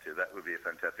really love to. That would be a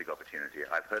fantastic opportunity.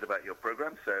 I've heard about your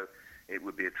program, so it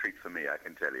would be a treat for me, I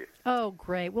can tell you. Oh,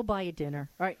 great. We'll buy you dinner.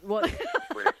 All right. Well,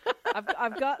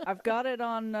 I've got it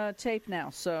on tape now.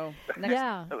 So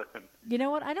yeah. You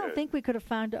know what? I don't think we could have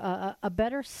found a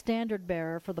better standard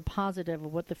bearer for the positive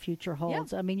of what the future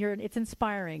holds. Yeah. I mean, it's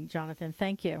inspiring, Jonathan.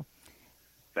 Thank you.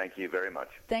 Thank you very much.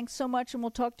 Thanks so much, and we'll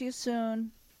talk to you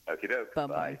soon. Okie doke.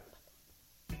 Bye-bye.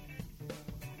 Bye.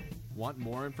 Want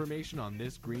more information on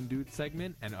this Green Dude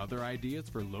segment and other ideas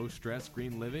for low-stress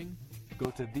green living? Go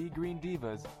to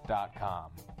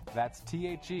thegreendivas.com. That's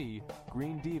THE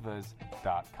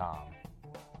greendivas.com.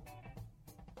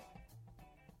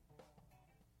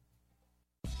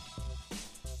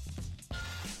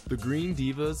 The Green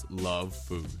Divas love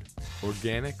food.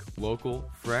 Organic, local,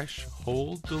 fresh,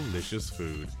 whole, delicious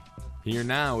food. Here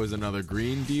now is another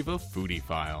Green Diva foodie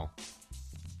file.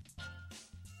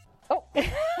 Oh.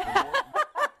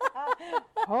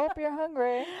 Hope you're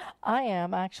hungry. I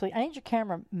am, actually. I need your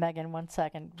camera, Megan, 1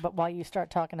 second, but while you start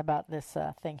talking about this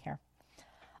thing here.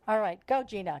 All right, go,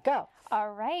 Gina, go.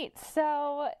 All right,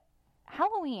 so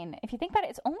Halloween, if you think about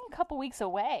it, it's only a couple weeks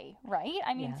away, right?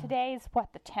 I mean, today's,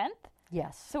 the 10th?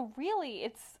 Yes. So really,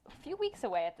 it's a few weeks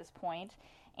away at this point,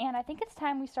 and I think it's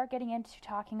time we start getting into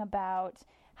talking about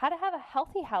how to have a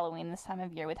healthy Halloween this time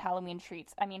of year with Halloween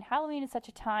treats. I mean, Halloween is such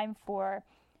a time for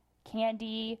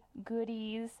candy,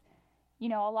 goodies, a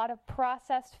lot of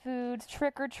processed foods,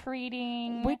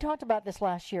 trick-or-treating. We talked about this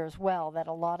last year as well, that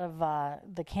a lot of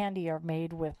the candy are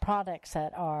made with products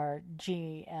that are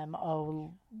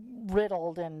GMO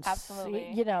riddled and,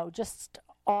 absolutely, just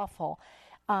awful.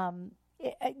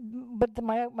 But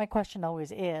my question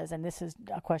always is, and this is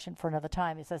a question for another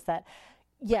time, is that,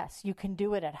 yes, you can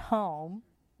do it at home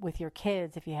with your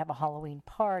kids if you have a Halloween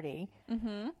party,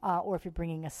 or if you're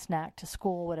bringing a snack to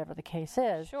school, whatever the case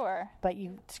is. Sure. But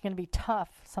it's going to be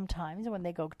tough sometimes when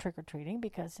they go trick-or-treating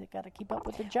because you've got to keep up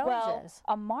with the Joneses.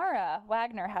 Well, Amara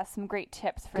Wagner has some great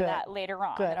tips for that later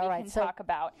on that we can talk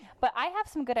about. But I have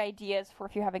some good ideas for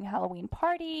if you're having a Halloween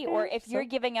party or if you're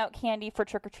giving out candy for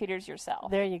trick-or-treaters yourself.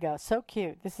 There you go. So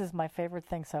cute. This is my favorite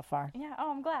thing so far. Yeah.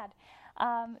 Oh, I'm glad.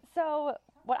 So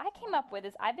what I came up with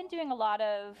is I've been doing a lot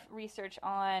of research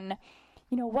on,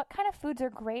 what kind of foods are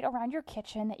great around your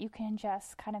kitchen that you can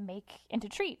just kind of make into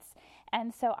treats.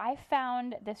 And so I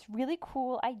found this really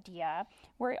cool idea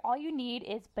where all you need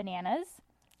is bananas.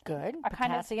 Good.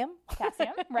 Potassium,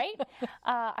 right?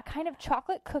 A kind of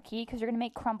chocolate cookie because you're going to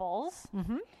make crumbles,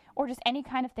 or just any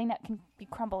kind of thing that can be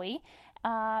crumbly,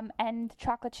 and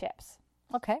chocolate chips.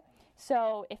 Okay.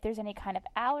 So if there's any kind of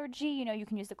allergy, you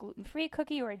can use a gluten-free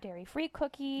cookie or a dairy-free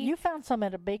cookie. You found some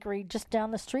at a bakery just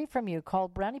down the street from you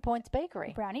called Brownie Points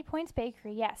Bakery. Brownie Points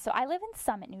Bakery, yes. So I live in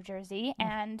Summit, New Jersey,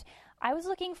 and I was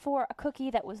looking for a cookie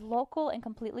that was local and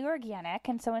completely organic.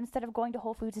 And so instead of going to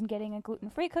Whole Foods and getting a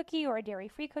gluten-free cookie or a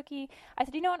dairy-free cookie, I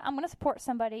said, you know what, I'm going to support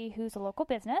somebody who's a local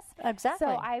business. Exactly.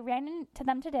 So I ran into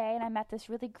them today, and I met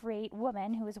this really great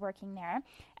woman who was working there,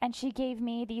 and she gave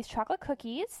me these chocolate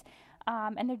cookies.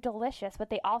 And they're delicious, but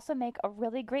they also make a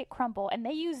really great crumble, and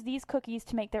they use these cookies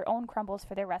to make their own crumbles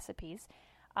for their recipes.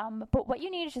 But what you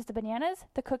need is just the bananas,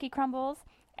 the cookie crumbles,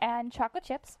 and chocolate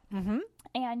chips.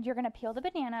 And you're going to peel the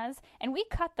bananas, and we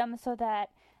cut them so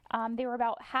that they were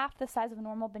about half the size of a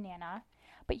normal banana.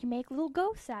 But you make little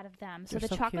ghosts out of them. So the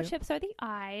chocolate chips are the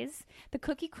eyes. The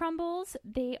cookie crumbles,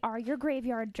 they are your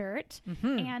graveyard dirt.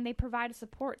 And they provide a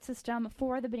support system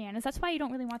for the bananas. That's why you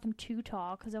don't really want them too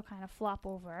tall because they'll kind of flop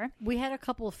over. We had a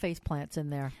couple of face plants in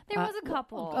there. There was a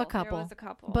couple. There was a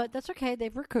couple. But that's okay.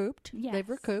 They've recouped. Yes. They've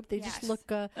recouped. They just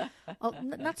look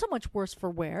not so much worse for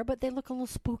wear, but they look a little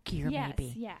spookier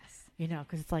maybe. Yes. You know,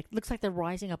 because it's like looks like they're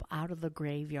rising up out of the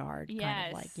graveyard. Yes. Kind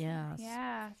of like, yes.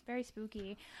 Yeah, it's very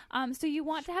spooky. So you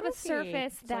want to have a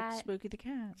surface It's that... like Spooky the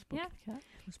Cat. Spooky the cat.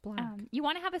 It was black. you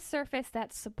want to have a surface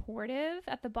that's supportive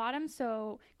at the bottom.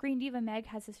 So Green Diva Meg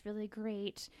has this really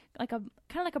great, like a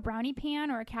kind of like a brownie pan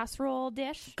or a casserole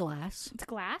dish. Glass. It's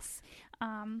glass.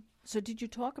 So did you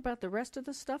talk about the rest of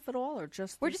the stuff at all, or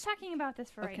just We're this? just talking about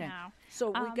this for right now. So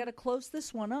we got to close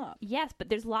this one up. Yes, but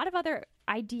there's a lot of other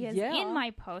ideas Yeah. in my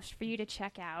post for you to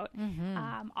check out.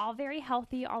 All very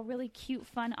healthy, all really cute,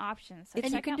 fun options. So And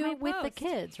you check can out do my it with the post.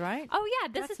 kids, right? Oh yeah,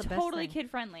 this That's is the best totally thing. kid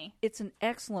friendly. It's an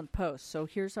excellent post. So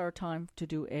here's our time to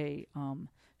do a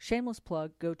shameless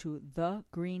plug. Go to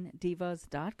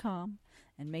thegreendivas.com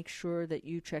and make sure that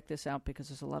you check this out because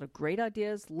there's a lot of great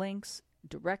ideas, links,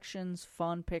 directions,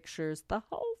 fun pictures, the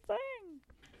whole thing.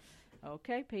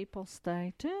 Okay, people,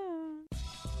 stay tuned.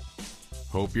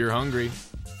 Hope you're hungry.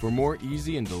 For more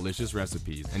easy and delicious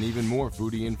recipes and even more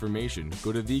foodie information,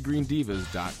 go to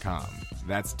thegreendivas.com.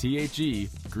 That's THE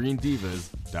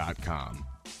greendivas.com.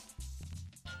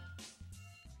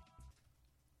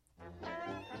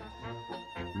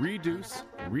 Reduce,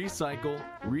 recycle,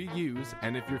 reuse,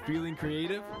 and if you're feeling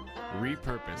creative,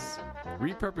 repurpose.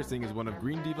 Repurposing is one of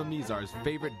Green Diva Mizar's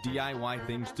favorite DIY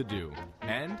things to do,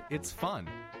 and it's fun.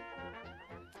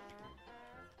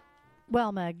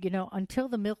 Well, Meg, until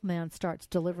the milkman starts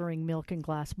delivering milk in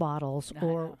glass bottles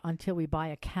or until we buy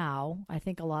a cow, I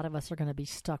think a lot of us are going to be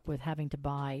stuck with having to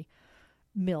buy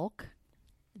milk,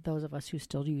 those of us who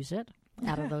still use it,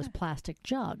 out of those plastic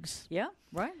jugs. Yeah,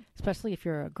 right. Especially if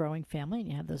you're a growing family and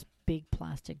you have those big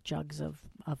plastic jugs of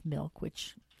milk,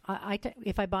 which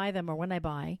if I buy them or when I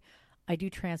buy, I do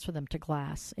transfer them to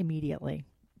glass immediately.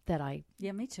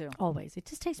 Yeah, me too. Always. It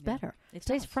just tastes better. It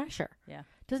tastes fresher. Yeah.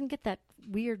 Doesn't get that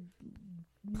weird...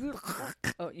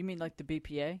 Oh, you mean like the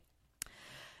BPA?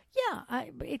 Yeah,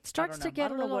 it starts to get I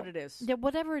don't a little... know what it is. Yeah,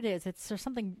 whatever it is, there's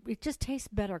something... It just tastes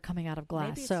better coming out of glass.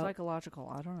 Maybe it's so,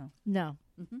 psychological. I don't know. No.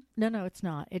 Mm-hmm. No, it's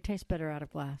not. It tastes better out of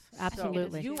glass.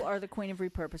 Absolutely. So you are the queen of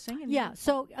repurposing. And Yeah,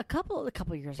 so a couple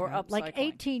of years Or ago, like upcycling.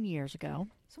 18 years ago...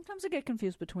 Sometimes I get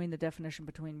confused between the definition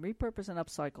between repurpose and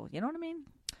upcycle. You know what I mean?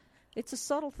 It's a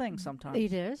subtle thing sometimes.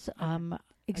 It is.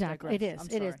 Exactly. It is. I'm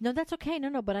It sorry. is. No, that's okay.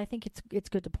 No, but I think it's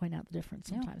good to point out the difference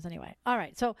sometimes. Anyway. All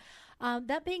right. So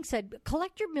that being said,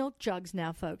 collect your milk jugs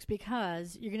now, folks,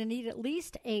 because you're going to need at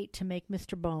least 8 to make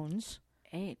Mr. Bones.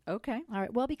 8. Okay. All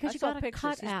right. Well, because I you saw got to pictures.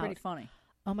 cut He's out. pretty funny.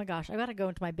 Oh my gosh, I got to go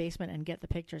into my basement and get the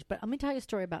pictures. But let me tell you a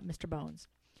story about Mr. Bones.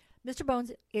 Mr.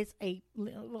 Bones is a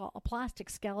plastic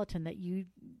skeleton that you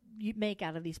make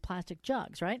out of these plastic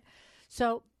jugs, right?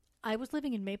 So I was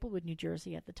living in Maplewood, New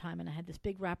Jersey at the time, and I had this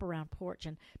big wraparound porch,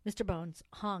 and Mr. Bones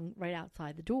hung right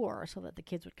outside the door so that the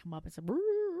kids would come up and say,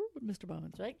 Mr.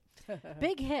 Bones, right?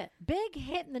 Big hit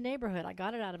in the neighborhood. I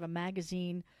got it out of a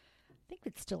magazine. I think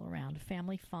it's still around,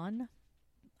 Family Fun,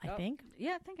 I think.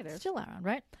 Yeah, I think it is. Still around,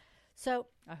 right? So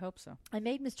I hope so. I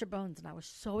made Mr. Bones, and I was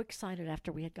so excited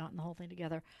after we had gotten the whole thing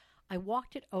together. I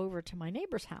walked it over to my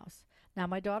neighbor's house. Now,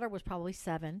 my daughter was probably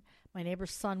 7. My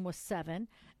neighbor's son was 7.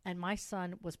 And my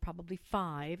son was probably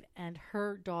 5. And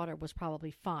her daughter was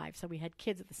probably 5. So we had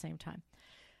kids at the same time.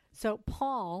 So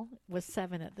Paul was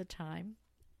 7 at the time.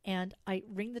 And I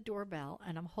ring the doorbell,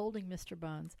 and I'm holding Mr.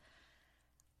 Bones.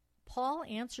 Paul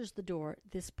answers the door.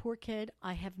 This poor kid,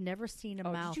 I have never seen a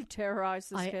mouth. Did you terrorize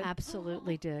this kid? I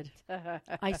absolutely did.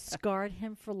 I scarred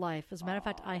him for life. As a matter of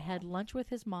fact, I had lunch with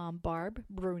his mom, Barb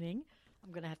Bruning.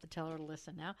 I'm going to have to tell her to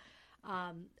listen now.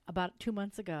 About 2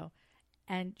 months ago.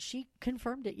 And she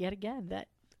confirmed it yet again,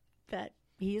 that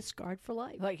he is scarred for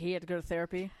life. Like he had to go to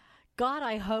therapy? God,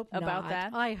 I hope About not.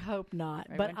 that? I hope not.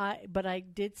 Right, But I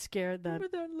did scare the... Remember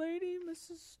that lady,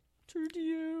 Mrs.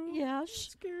 Trudeau? Yeah,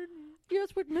 Scared me. yes,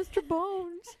 with Mr.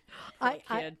 Bones.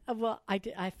 Kid.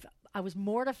 I was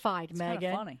mortified, It's Megan. kind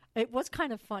of funny. It was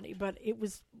kind of funny, but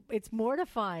it's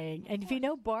mortifying. And if you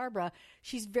know Barbara,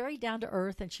 she's very down to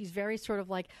earth, and she's very sort of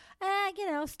like,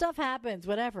 stuff happens,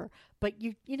 whatever. But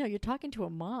you're talking to a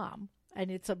mom, and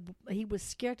he was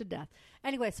scared to death.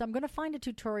 Anyway, so I'm going to find a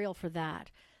tutorial for that.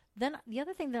 Then the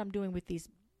other thing that I'm doing with these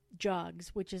jugs,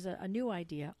 which is a new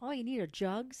idea. All you need are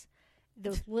jugs,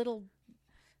 those little.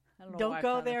 I don't know why Don't I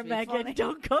go found there, that to be Megan. funny.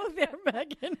 Don't go there,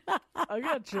 Megan. I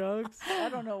got jugs. I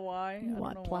don't know why. You I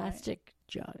want don't know plastic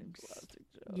jugs. Plastic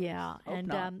jugs. Yeah, Hope and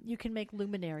not. you can make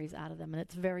luminaries out of them, and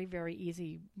it's very, very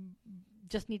easy.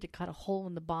 Just need to cut a hole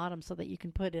in the bottom so that you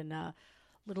can put in a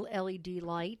little LED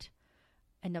light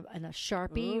and a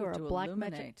Sharpie Ooh, or a to black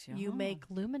illuminate, magic. yeah. You make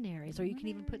luminaries, or you can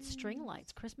even put string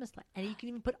lights, Christmas lights, and you can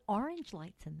even put orange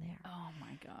lights in there. Oh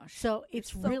my gosh. So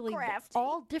it's so really crafty.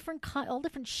 all different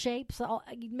shapes.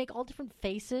 You make all different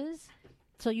faces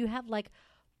So you have like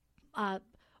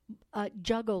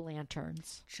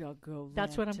jug-o'-lanterns. Jug-o'-lanterns.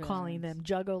 That's what I'm calling them,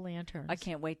 jug-o'-lanterns. I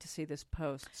can't wait to see this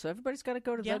post. So everybody's got to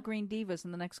go to The Green Divas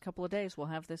in the next couple of days. We'll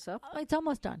have this up. It's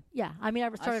almost done. Yeah, I mean, I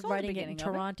started saw the writing it in beginning of it.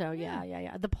 Toronto.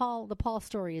 Yeah. The Paul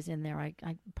story is in there. I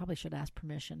probably should ask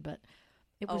permission, but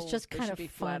it was just they kind should of be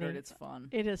funny. flattered. It's fun.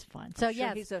 It is fun. So So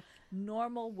yes, he's a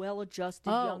normal, well-adjusted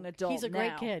young adult. he's a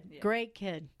great now. kid. Yeah. Great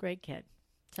kid.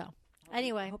 So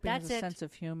anyway, Hope he that's has a it. sense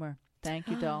of humor. Thank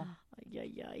you, doll. Yeah.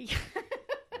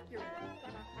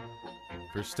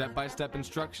 For step-by-step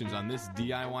instructions on this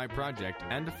DIY project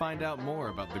and to find out more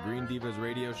about the Green Divas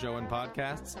radio show and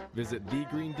podcasts, visit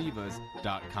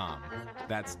thegreendivas.com.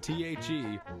 That's THE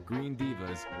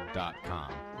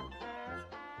greendivas.com.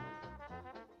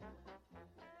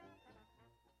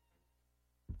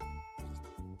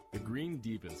 The Green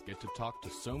Divas get to talk to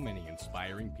so many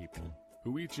inspiring people,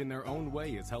 who each in their own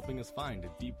way is helping us find a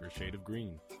deeper shade of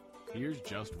green. Here's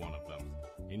just one of them.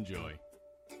 Enjoy.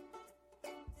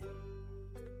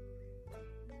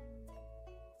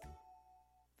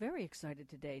 Very excited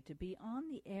today to be on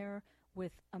the air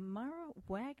with Amara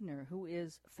Wagner, who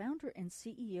is founder and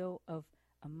CEO of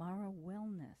Amara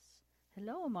Wellness.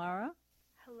 Hello, Amara.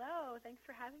 Hello. Thanks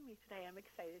for having me today. I'm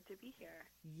excited to be here.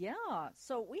 Yeah,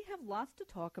 so we have lots to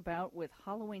talk about with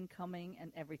Halloween coming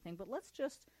and everything, but let's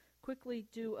just quickly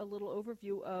do a little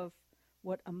overview of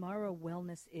what Amara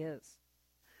Wellness is.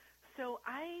 So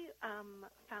I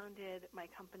founded my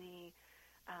company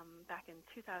back in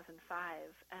 2005,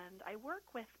 and I work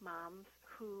with moms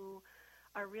who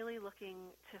are really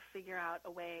looking to figure out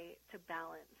a way to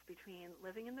balance between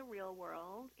living in the real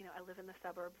world. You know, I live in the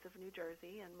suburbs of New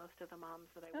Jersey, and most of the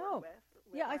moms that I work with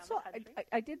live yeah, I around saw. the country.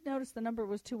 I did notice the number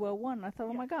was 201. And I thought,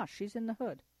 oh my gosh, she's in the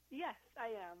hood. Yes,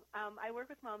 I am. I work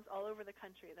with moms all over the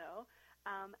country, though,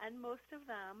 and most of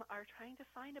them are trying to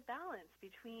find a balance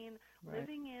between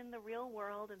living in the real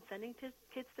world and sending kids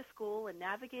to school and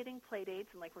navigating play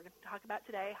dates, and like we're going to talk about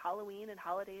today, Halloween and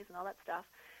holidays and all that stuff,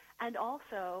 and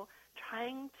also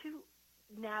trying to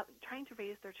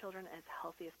raise their children as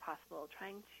healthy as possible,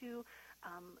 trying to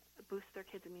boost their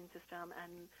kids' immune system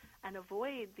and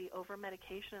avoid the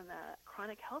over-medication and the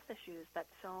chronic health issues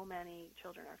that so many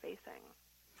children are facing.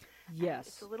 Yes. And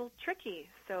it's a little tricky,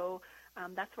 so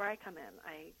that's where I come in.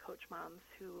 I coach moms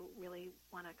who really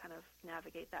want to kind of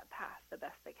navigate that path the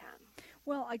best they can.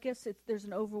 Well, I guess there's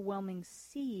an overwhelming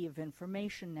sea of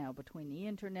information now between the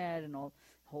internet and all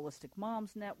Holistic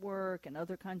Moms Network and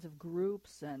other kinds of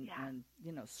groups, and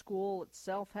you know, school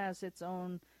itself has its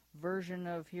own version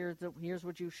of here's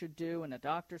what you should do, and a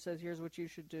doctor says here's what you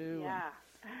should do. Yeah,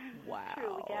 and, wow.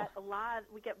 True.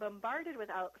 We get bombarded with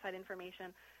outside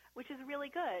information, which is really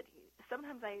good.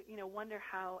 Sometimes I, wonder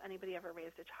how anybody ever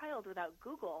raised a child without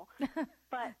Google.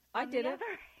 But I did it.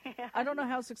 I don't know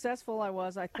how successful I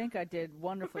was. I think I did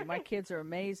wonderfully. My kids are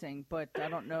amazing, but I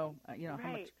don't know, how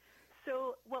much.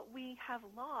 So what we have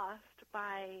lost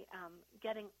by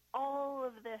getting all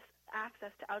of this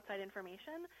access to outside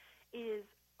information is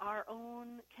our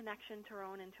own connection to our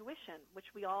own intuition,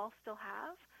 which we all still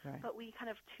have, but we kind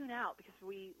of tune out because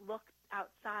we look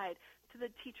outside to the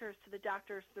teachers, to the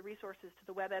doctors, to the resources, to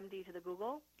the WebMD, to the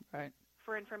Google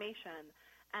for information.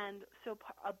 And so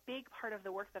a big part of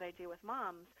the work that I do with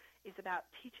moms is about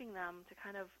teaching them to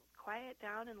kind of quiet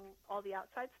down and all the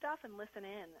outside stuff and listen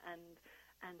in and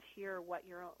hear what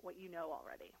you know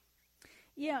already.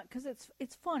 Yeah, because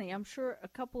it's funny. I'm sure a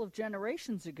couple of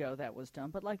generations ago that was done,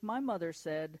 but like my mother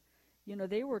said,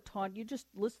 they were taught you just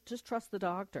trust the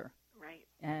doctor. Right.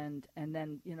 And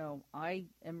then, I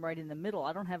am right in the middle.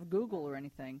 I don't have Google or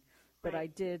anything, but I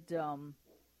did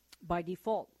by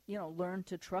default, learn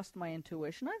to trust my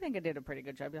intuition. I think I did a pretty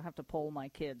good job. You'll have to poll my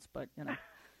kids, but,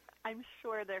 I'm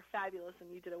sure they're fabulous,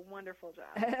 and you did a wonderful job.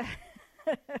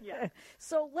 Yeah.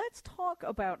 So let's talk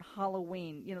about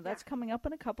Halloween. That's coming up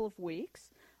in a couple of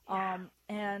weeks. Yeah.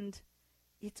 And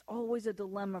it's always a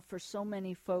dilemma for so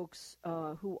many folks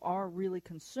who are really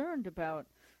concerned about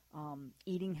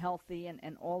eating healthy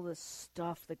and all this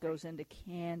stuff that goes into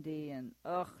candy and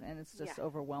it's just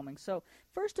overwhelming. So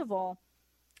first of all,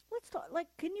 let's talk.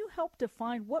 Can you help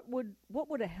define what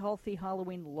would a healthy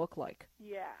Halloween look like?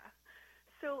 Yeah.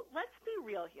 So let's be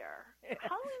real here.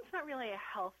 Halloween's not really a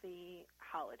healthy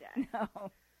holiday. No.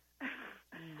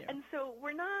 And so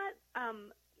we're not,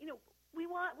 we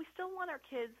still want our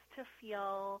kids to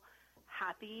feel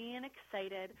happy and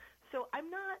excited. So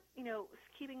I'm not,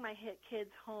 keeping my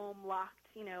kids home locked,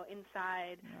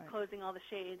 inside, closing all the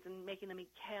shades and making them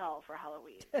eat kale for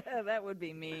Halloween. That would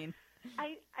be mean.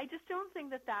 I just don't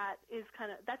think that is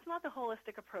that's not the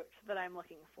holistic approach that I'm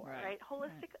looking for, right?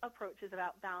 Holistic approach is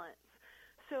about balance.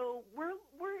 So we're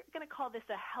going to call this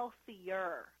a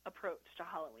healthier approach to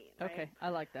Halloween. Right? Okay, I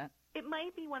like that. It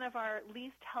might be one of our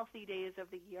least healthy days of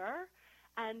the year,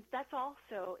 and that's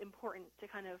also important to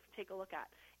kind of take a look at.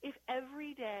 If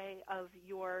every day of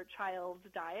your child's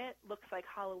diet looks like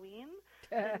Halloween,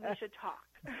 then we should talk.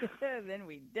 Then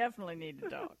we definitely need to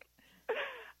talk.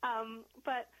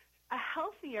 But a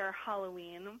healthier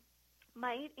Halloween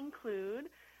might include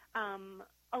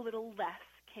a little less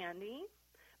candy,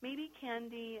 maybe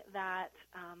candy that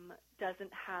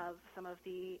doesn't have some of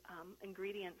the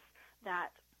ingredients that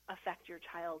affect your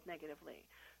child negatively.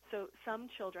 So some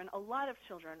children, a lot of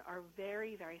children, are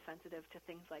very, very sensitive to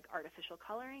things like artificial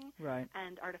coloring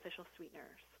and artificial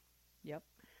sweeteners. Yep.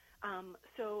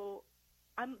 So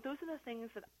those are the things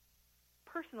that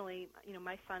personally,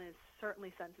 my son is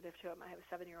certainly sensitive to it. I have a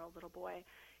 7-year-old little boy.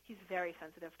 He's very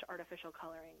sensitive to artificial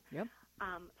coloring. Yep.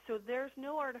 So there's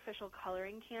no artificial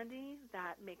coloring candy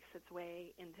that makes its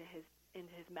way into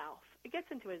his mouth. It gets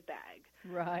into his bag.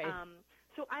 Right.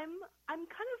 So I'm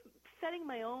kind of setting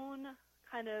my own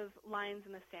kind of lines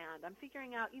in the sand. I'm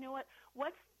figuring out,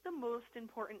 what's the most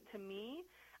important to me,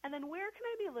 and then where can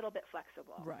I be a little bit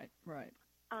flexible? Right.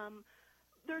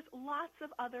 There's lots of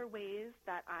other ways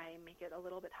that I make it a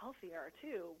little bit healthier,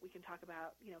 too. We can talk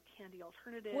about, candy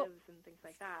alternatives and things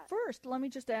like that. First, let me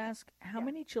just ask, how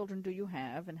many children do you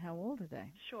have, and how old are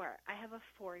they? Sure. I have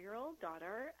a 4-year-old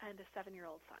daughter and a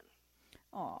 7-year-old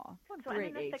son. Aw, what so great I'm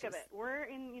in the ages. thick of it. We're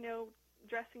in,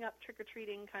 dressing up,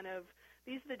 trick-or-treating kind of,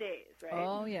 these are the days, right?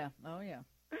 Oh, yeah.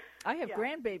 I have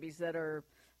grandbabies that are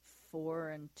 4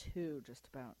 and 2, just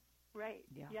about. Right,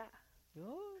 yeah.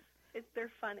 Oh.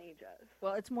 They're fun ages.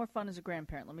 Well, it's more fun as a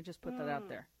grandparent. Let me just put that out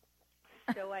there.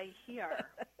 So I hear.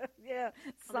 Yeah,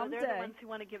 someday. They're the ones who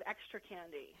want to give extra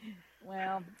candy.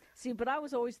 Well, see, but I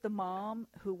was always the mom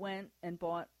who went and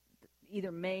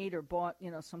either made or bought,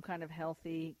 some kind of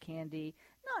healthy candy,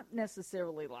 not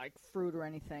necessarily like fruit or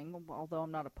anything, although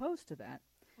I'm not opposed to that.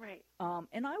 Right.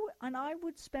 And I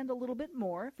would spend a little bit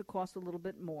more if it cost a little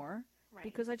bit more,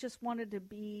 because I just wanted to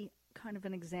be kind of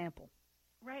an example.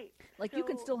 Right. Like, you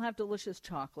can still have delicious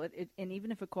chocolate, and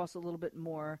even if it costs a little bit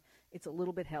more, it's a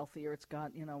little bit healthier. It's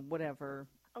got, whatever.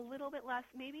 A little bit less.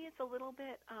 Maybe it's a little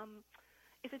bit,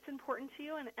 if it's important to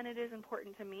you, and it is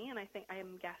important to me, and I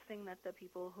am guessing that the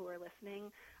people who are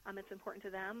listening, it's important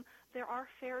to them, there are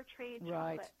fair trade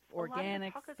chocolates.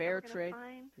 Organic, fair trade.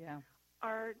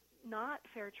 Are not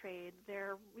fair trade.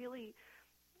 They're really,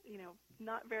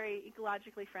 not very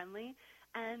ecologically friendly,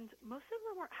 and most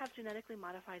of them have genetically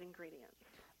modified ingredients.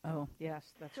 Oh,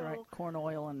 yes, that's right. Corn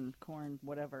oil and corn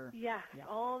whatever. Yeah,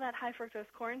 all that high fructose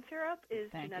corn syrup is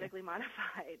genetically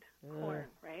modified corn,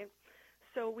 right?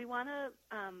 So we want to,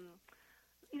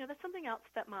 that's something else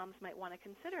that moms might want to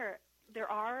consider. There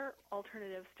are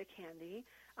alternatives to candy.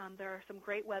 There are some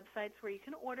great websites where you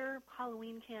can order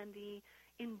Halloween candy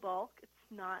in bulk.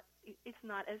 It's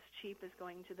not as cheap as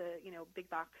going to the, big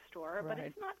box store, but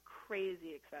it's not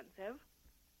crazy expensive.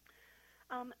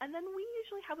 And then we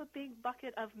usually have a big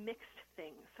bucket of mixed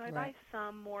things. So I buy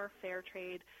some more fair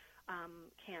trade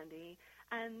candy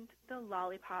and the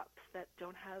lollipops that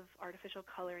don't have artificial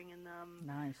coloring in them.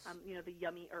 Nice. The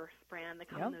Yummy Earth brand that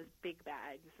come in those big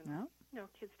bags. And,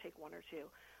 kids take 1 or 2.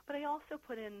 But I also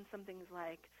put in some things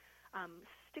like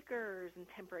stickers and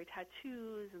temporary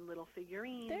tattoos and little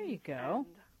figurines. There you go.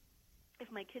 And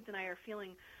if my kids and I are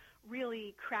feeling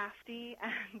really crafty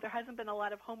and there hasn't been a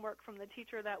lot of homework from the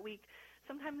teacher that week,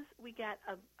 sometimes we get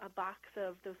a box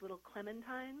of those little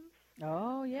clementines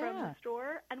from the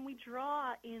store, and we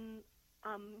draw in,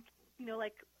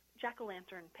 like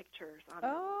jack-o'-lantern pictures on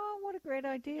Oh, what a great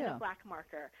idea. in a black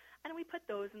marker. And we put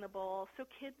those in the bowl, so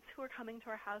kids who are coming to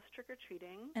our house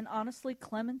trick-or-treating. And honestly,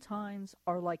 clementines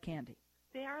are like candy.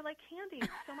 They are like candy.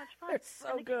 It's so much fun. They're so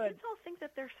and the good. kids all think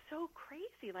that they're so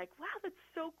crazy. Like, wow, that's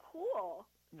so cool.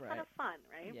 It's kind of fun,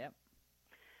 right? Yep.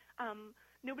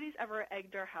 Nobody's ever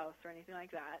egged our house or anything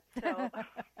like that. So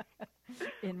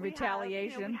in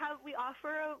retaliation, we offer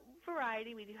a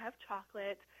variety. We do have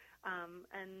chocolate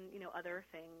and other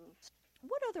things.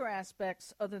 What other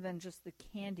aspects other than just the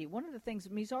candy? One of the things,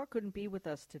 Mizar couldn't be with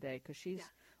us today because she's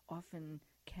off in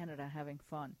Canada having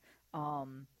fun.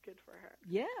 Good for her.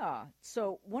 Yeah.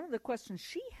 So one of the questions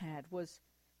she had was,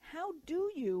 how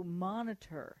do you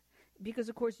monitor? Because,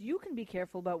 of course, you can be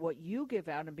careful about what you give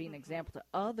out and be an example to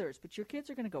others, but your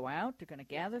kids are going to go out, they're going to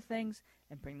gather things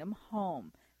and bring them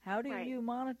home. How do you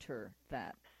monitor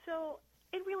that? So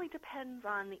it really depends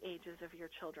on the ages of your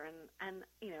children, and,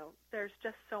 there's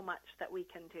just so much that we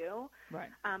can do. Right.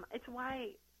 It's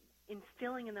why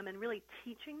instilling in them and really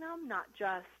teaching them, not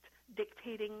just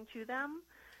dictating to them,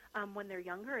 when they're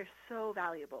younger is so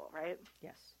valuable, right?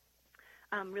 Yes.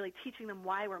 Really teaching them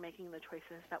why we're making the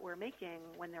choices that we're making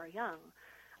when they're young.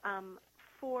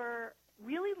 For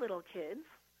really little kids,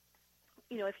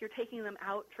 if you're taking them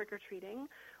out trick-or-treating,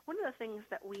 one of the things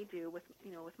that we do with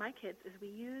my kids is we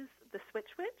use the Switch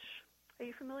Witch. Are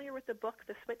you familiar with the book,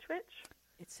 The Switch Witch?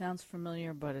 It sounds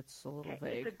familiar, but it's a little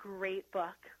vague. It's a great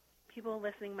book. People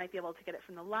listening might be able to get it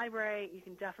from the library. You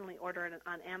can definitely order it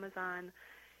on Amazon.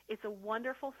 It's a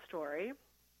wonderful story.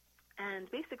 And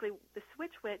basically, the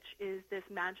Switch Witch is this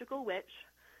magical witch.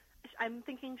 I'm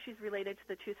thinking she's related to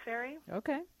the Tooth Fairy.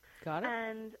 Okay, got it.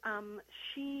 And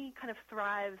she kind of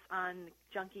thrives on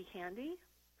junky candy.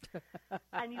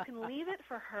 And you can leave it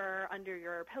for her under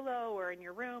your pillow or in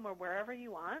your room or wherever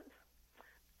you want.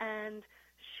 And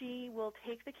she will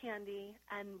take the candy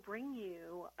and bring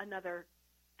you another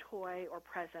toy or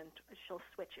present. She'll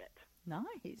switch it.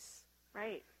 Nice.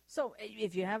 Right. So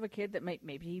if you have a kid that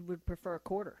maybe he would prefer a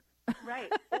quarter.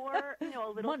 Right. Or, a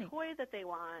little Money. toy that they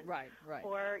want. Right.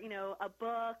 Or, a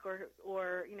book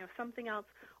or something else.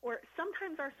 Or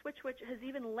sometimes our Switch Witch has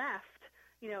even left,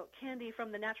 candy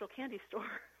from the natural candy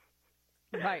store.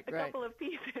 Right, a couple of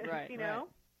pieces, right.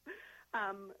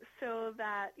 So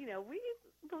that, we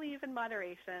believe in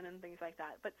moderation and things like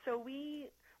that. But so we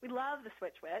love the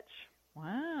Switch Witch.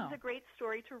 Wow. It's a great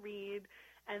story to read,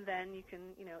 and then you can,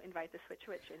 invite the Switch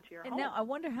Witch into your home. And now I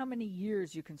wonder how many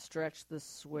years you can stretch the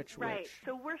Switch Witch. Right.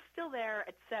 So we're still there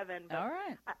at 7, but all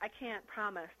right. I can't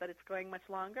promise that it's going much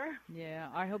longer. Yeah,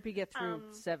 I hope you get through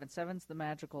 7. 7's the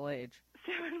magical age.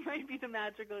 7 might be the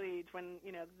magical age when,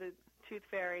 the Tooth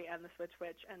Fairy and the Switch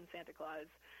Witch and Santa Claus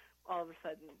all of a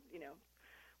sudden,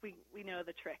 we know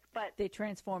the trick. But they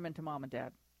transform into mom and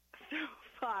dad. So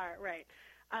far, right.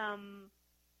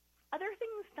 Other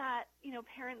things that,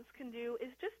 parents can do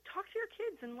is just talk to your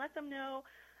kids and let them know.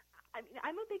 I mean,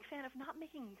 I'm a big fan of not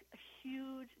making a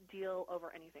huge deal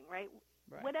over anything, right?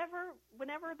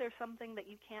 Whenever there's something that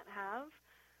you can't have,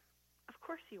 of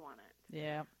course you want it.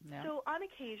 Yeah. So on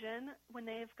occasion, when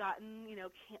they've gotten,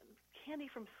 candy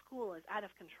from school is out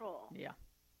of control. Yeah.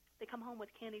 They come home with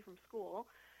candy from school,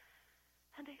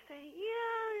 and they say,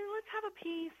 yeah, let's have a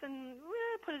piece and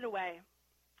put it away.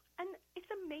 And it's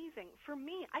amazing. For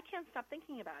me, I can't stop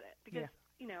thinking about it because,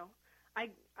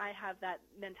 I have that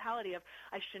mentality of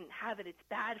I shouldn't have it. It's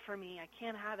bad for me. I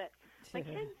can't have it. My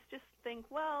kids just think,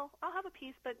 well, I'll have a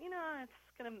piece, but, it's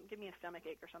going to give me a stomach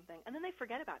ache or something. And then they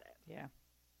forget about it. Yeah.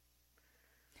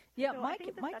 Yeah, so my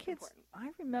that's kids, important. I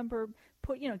remember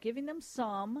giving them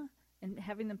some and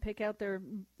having them pick out their,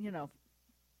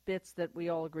 bits that we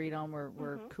all agreed on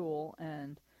were cool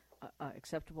and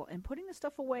acceptable, and putting the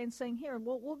stuff away and saying, here,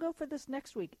 we'll go for this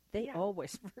next week. They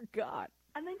always forgot.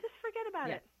 And they just forget about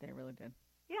it. Yeah, they really did.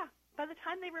 Yeah. By the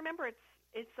time they remember, it's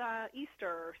Easter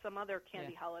or some other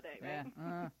candy holiday, right?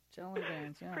 Yeah, jelly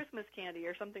beans, yeah. Christmas candy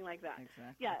or something like that.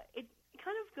 Exactly. Yeah, it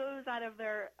kind of goes out of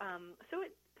their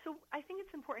So I think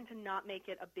it's important to not make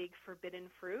it a big forbidden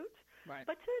fruit, right?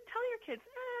 But to tell your kids,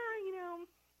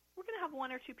 we're going to have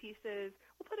 1 or 2 pieces.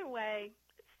 We'll put it away.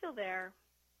 It's still there.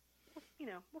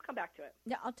 We'll come back to it.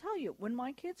 Yeah, I'll tell you, when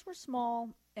my kids were small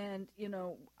and,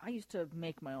 I used to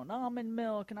make my own almond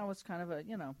milk, and I was kind of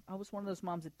I was one of those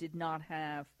moms that did not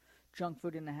have junk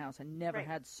food in the house. I never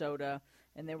had soda,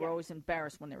 and they were always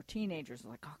embarrassed when they were teenagers.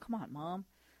 Like, oh, come on, Mom.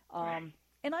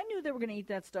 And I knew they were going to eat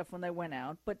that stuff when they went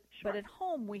out, but at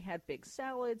home we had big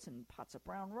salads and pots of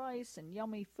brown rice and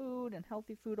yummy food and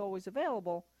healthy food always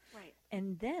available. Right.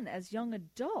 And then as young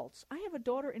adults, I have a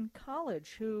daughter in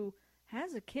college who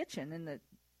has a kitchen in the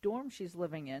dorm she's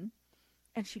living in,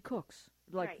 and she cooks,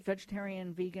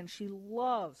 vegetarian, vegan. She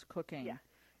loves cooking. Yeah.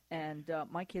 And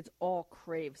my kids all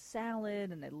crave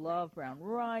salad, and they love brown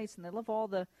rice, and they love all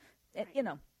the,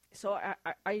 So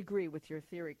I agree with your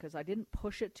theory because I didn't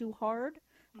push it too hard.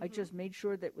 I just made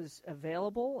sure that it was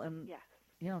available and,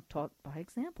 taught by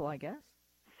example, I guess.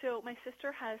 So my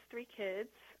sister has 3 kids.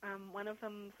 One of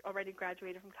them's already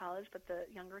graduated from college, but the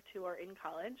younger 2 are in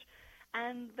college.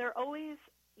 And they're always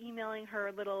emailing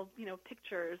her little,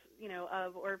 pictures,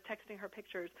 or texting her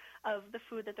pictures of the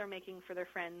food that they're making for their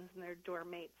friends and their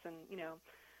dorm mates and,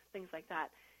 things like that.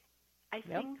 I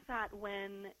think that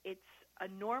when it's a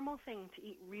normal thing to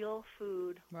eat real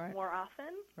food more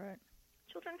often,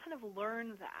 children kind of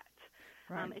learn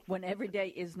that. Right. When every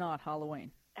day is not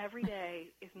Halloween. Every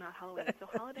day is not Halloween. So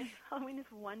Halloween is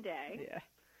one day. Yeah.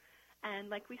 And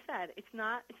like we said, it's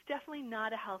definitely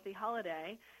not a healthy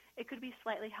holiday. It could be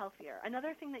slightly healthier.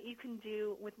 Another thing that you can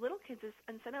do with little kids is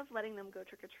instead of letting them go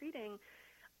trick-or-treating,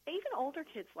 even older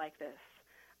kids like this,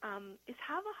 is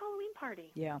have a Halloween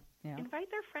party. Yeah. Invite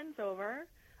their friends over,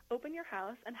 open your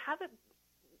house, and have it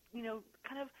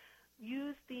kind of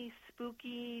use the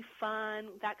spooky, fun,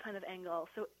 that kind of angle.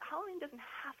 So Halloween doesn't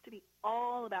have to be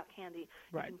all about candy.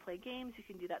 Right. You can play games. You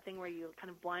can do that thing where you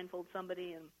kind of blindfold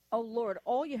somebody and. Oh Lord!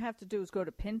 All you have to do is go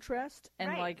to Pinterest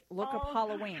and look up All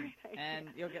Halloween, great and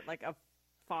ideas. you'll get like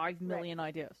 5 million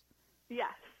ideas.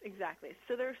 Yes, exactly.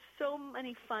 So there's so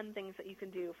many fun things that you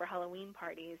can do for Halloween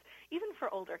parties, even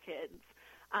for older kids.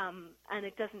 And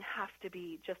it doesn't have to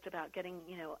be just about getting,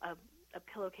 a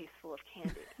pillowcase full of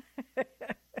candy.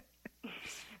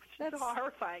 Which is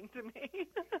horrifying to me.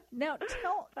 Now,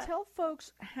 tell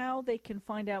folks how they can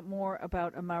find out more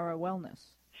about Amara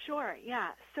Wellness. Sure, yeah.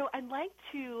 So I'd like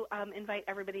to invite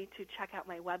everybody to check out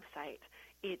my website.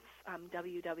 It's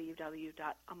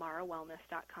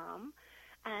www.amarawellness.com.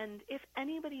 And if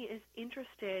anybody is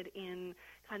interested in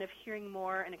kind of hearing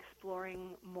more and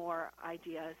exploring more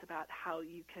ideas about how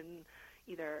you can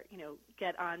either,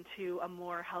 get onto a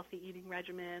more healthy eating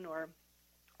regimen or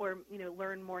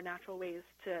learn more natural ways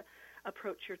to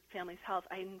approach your family's health,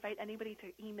 I invite anybody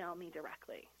to email me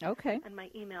directly. Okay. And my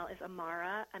email is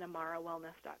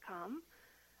amara@amarawellness.com.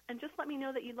 And just let me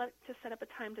know that you'd like to set up a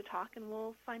time to talk, and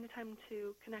we'll find a time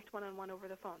to connect one-on-one over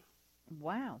the phone.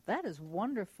 Wow, that is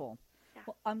wonderful. Yeah.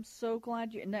 Well, I'm so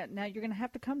glad now you're going to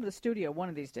have to come to the studio one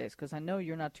of these days because I know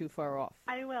you're not too far off.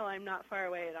 I will. I'm not far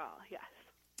away at all, yes.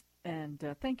 And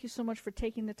thank you so much for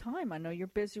taking the time. I know you're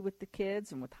busy with the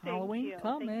kids and with Halloween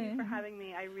coming. Thank you for having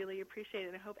me. I really appreciate it,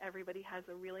 and I hope everybody has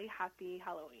a really happy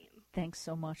Halloween. Thanks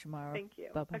so much, Amara. Thank you.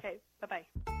 Bye-bye. Okay, bye-bye.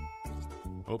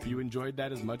 Hope you enjoyed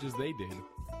that as much as they did.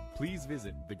 Please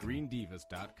visit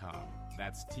thegreendivas.com.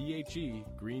 That's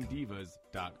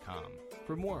THEGreenDivas.com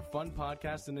for more fun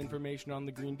podcasts and information on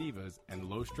the Green Divas and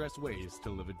low-stress ways to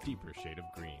live a deeper shade of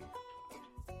green.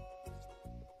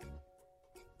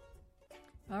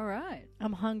 All right.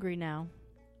 I'm hungry now.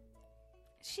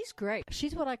 She's great.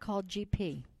 She's what I call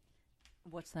GP.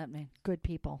 What's that mean? Good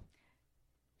people.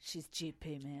 She's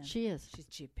GP, man. She is. She's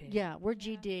GP. Yeah, we're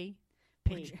GD.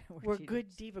 We're GD.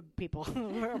 good diva people.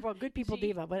 we're good people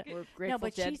diva. But We're Grateful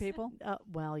Dead people.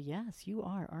 Well, yes, you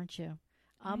are, aren't you?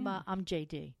 I'm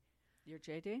JD. You're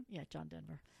JD? Yeah, John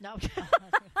Denver. No.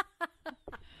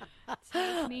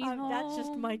 Take me home. That's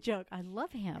just my joke. I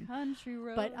love him. Country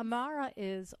roads. But Amara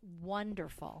is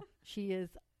wonderful. She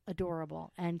is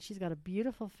adorable. And she's got a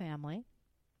beautiful family.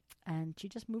 And she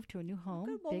just moved to a new home.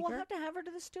 Good. Well, bigger. we'll have to have her to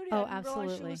the studio. Oh, I didn't realize she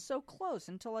absolutely. was so close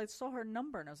until I saw her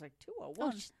number, and I was like,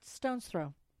 201. Oh, stone's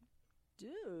throw.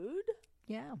 Dude.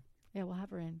 Yeah. Yeah, we'll have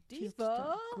her in. She's Diva. just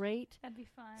a great, That'd be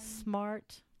fun.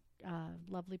 smart,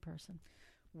 lovely person.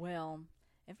 Well,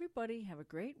 everybody have a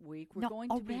great week. We're No, going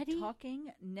to already? be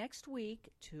talking next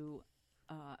week to...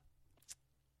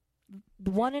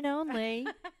 The one and only.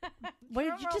 What,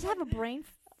 did you just have a brain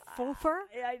foofer?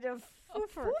 I don't...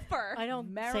 Foofer. I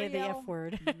don't say the F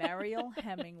word. Mariel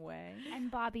Hemingway. And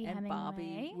Bobby and Hemingway.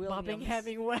 Bobby Williams. Bobbing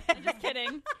Hemingway. Just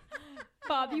kidding.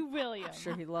 Bobby Williams. I'm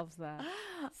sure he loves that.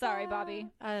 Sorry,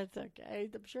 Bobby. It's okay.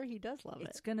 I'm sure he does love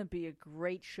It's it. going to be a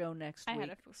great show next I week. had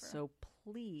a foofer. So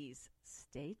please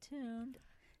stay tuned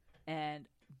and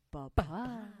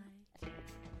bye-bye.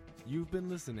 You've been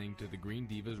listening to the Green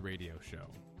Divas Radio Show.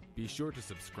 Be sure to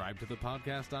subscribe to the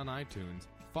podcast on iTunes,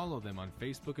 follow them on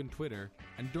Facebook and Twitter,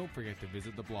 and don't forget to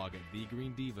visit the blog at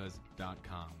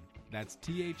thegreendivas.com. That's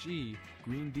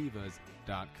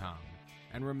THEGreenDivas.com.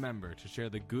 And remember to share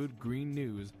the good green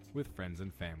news with friends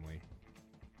and family.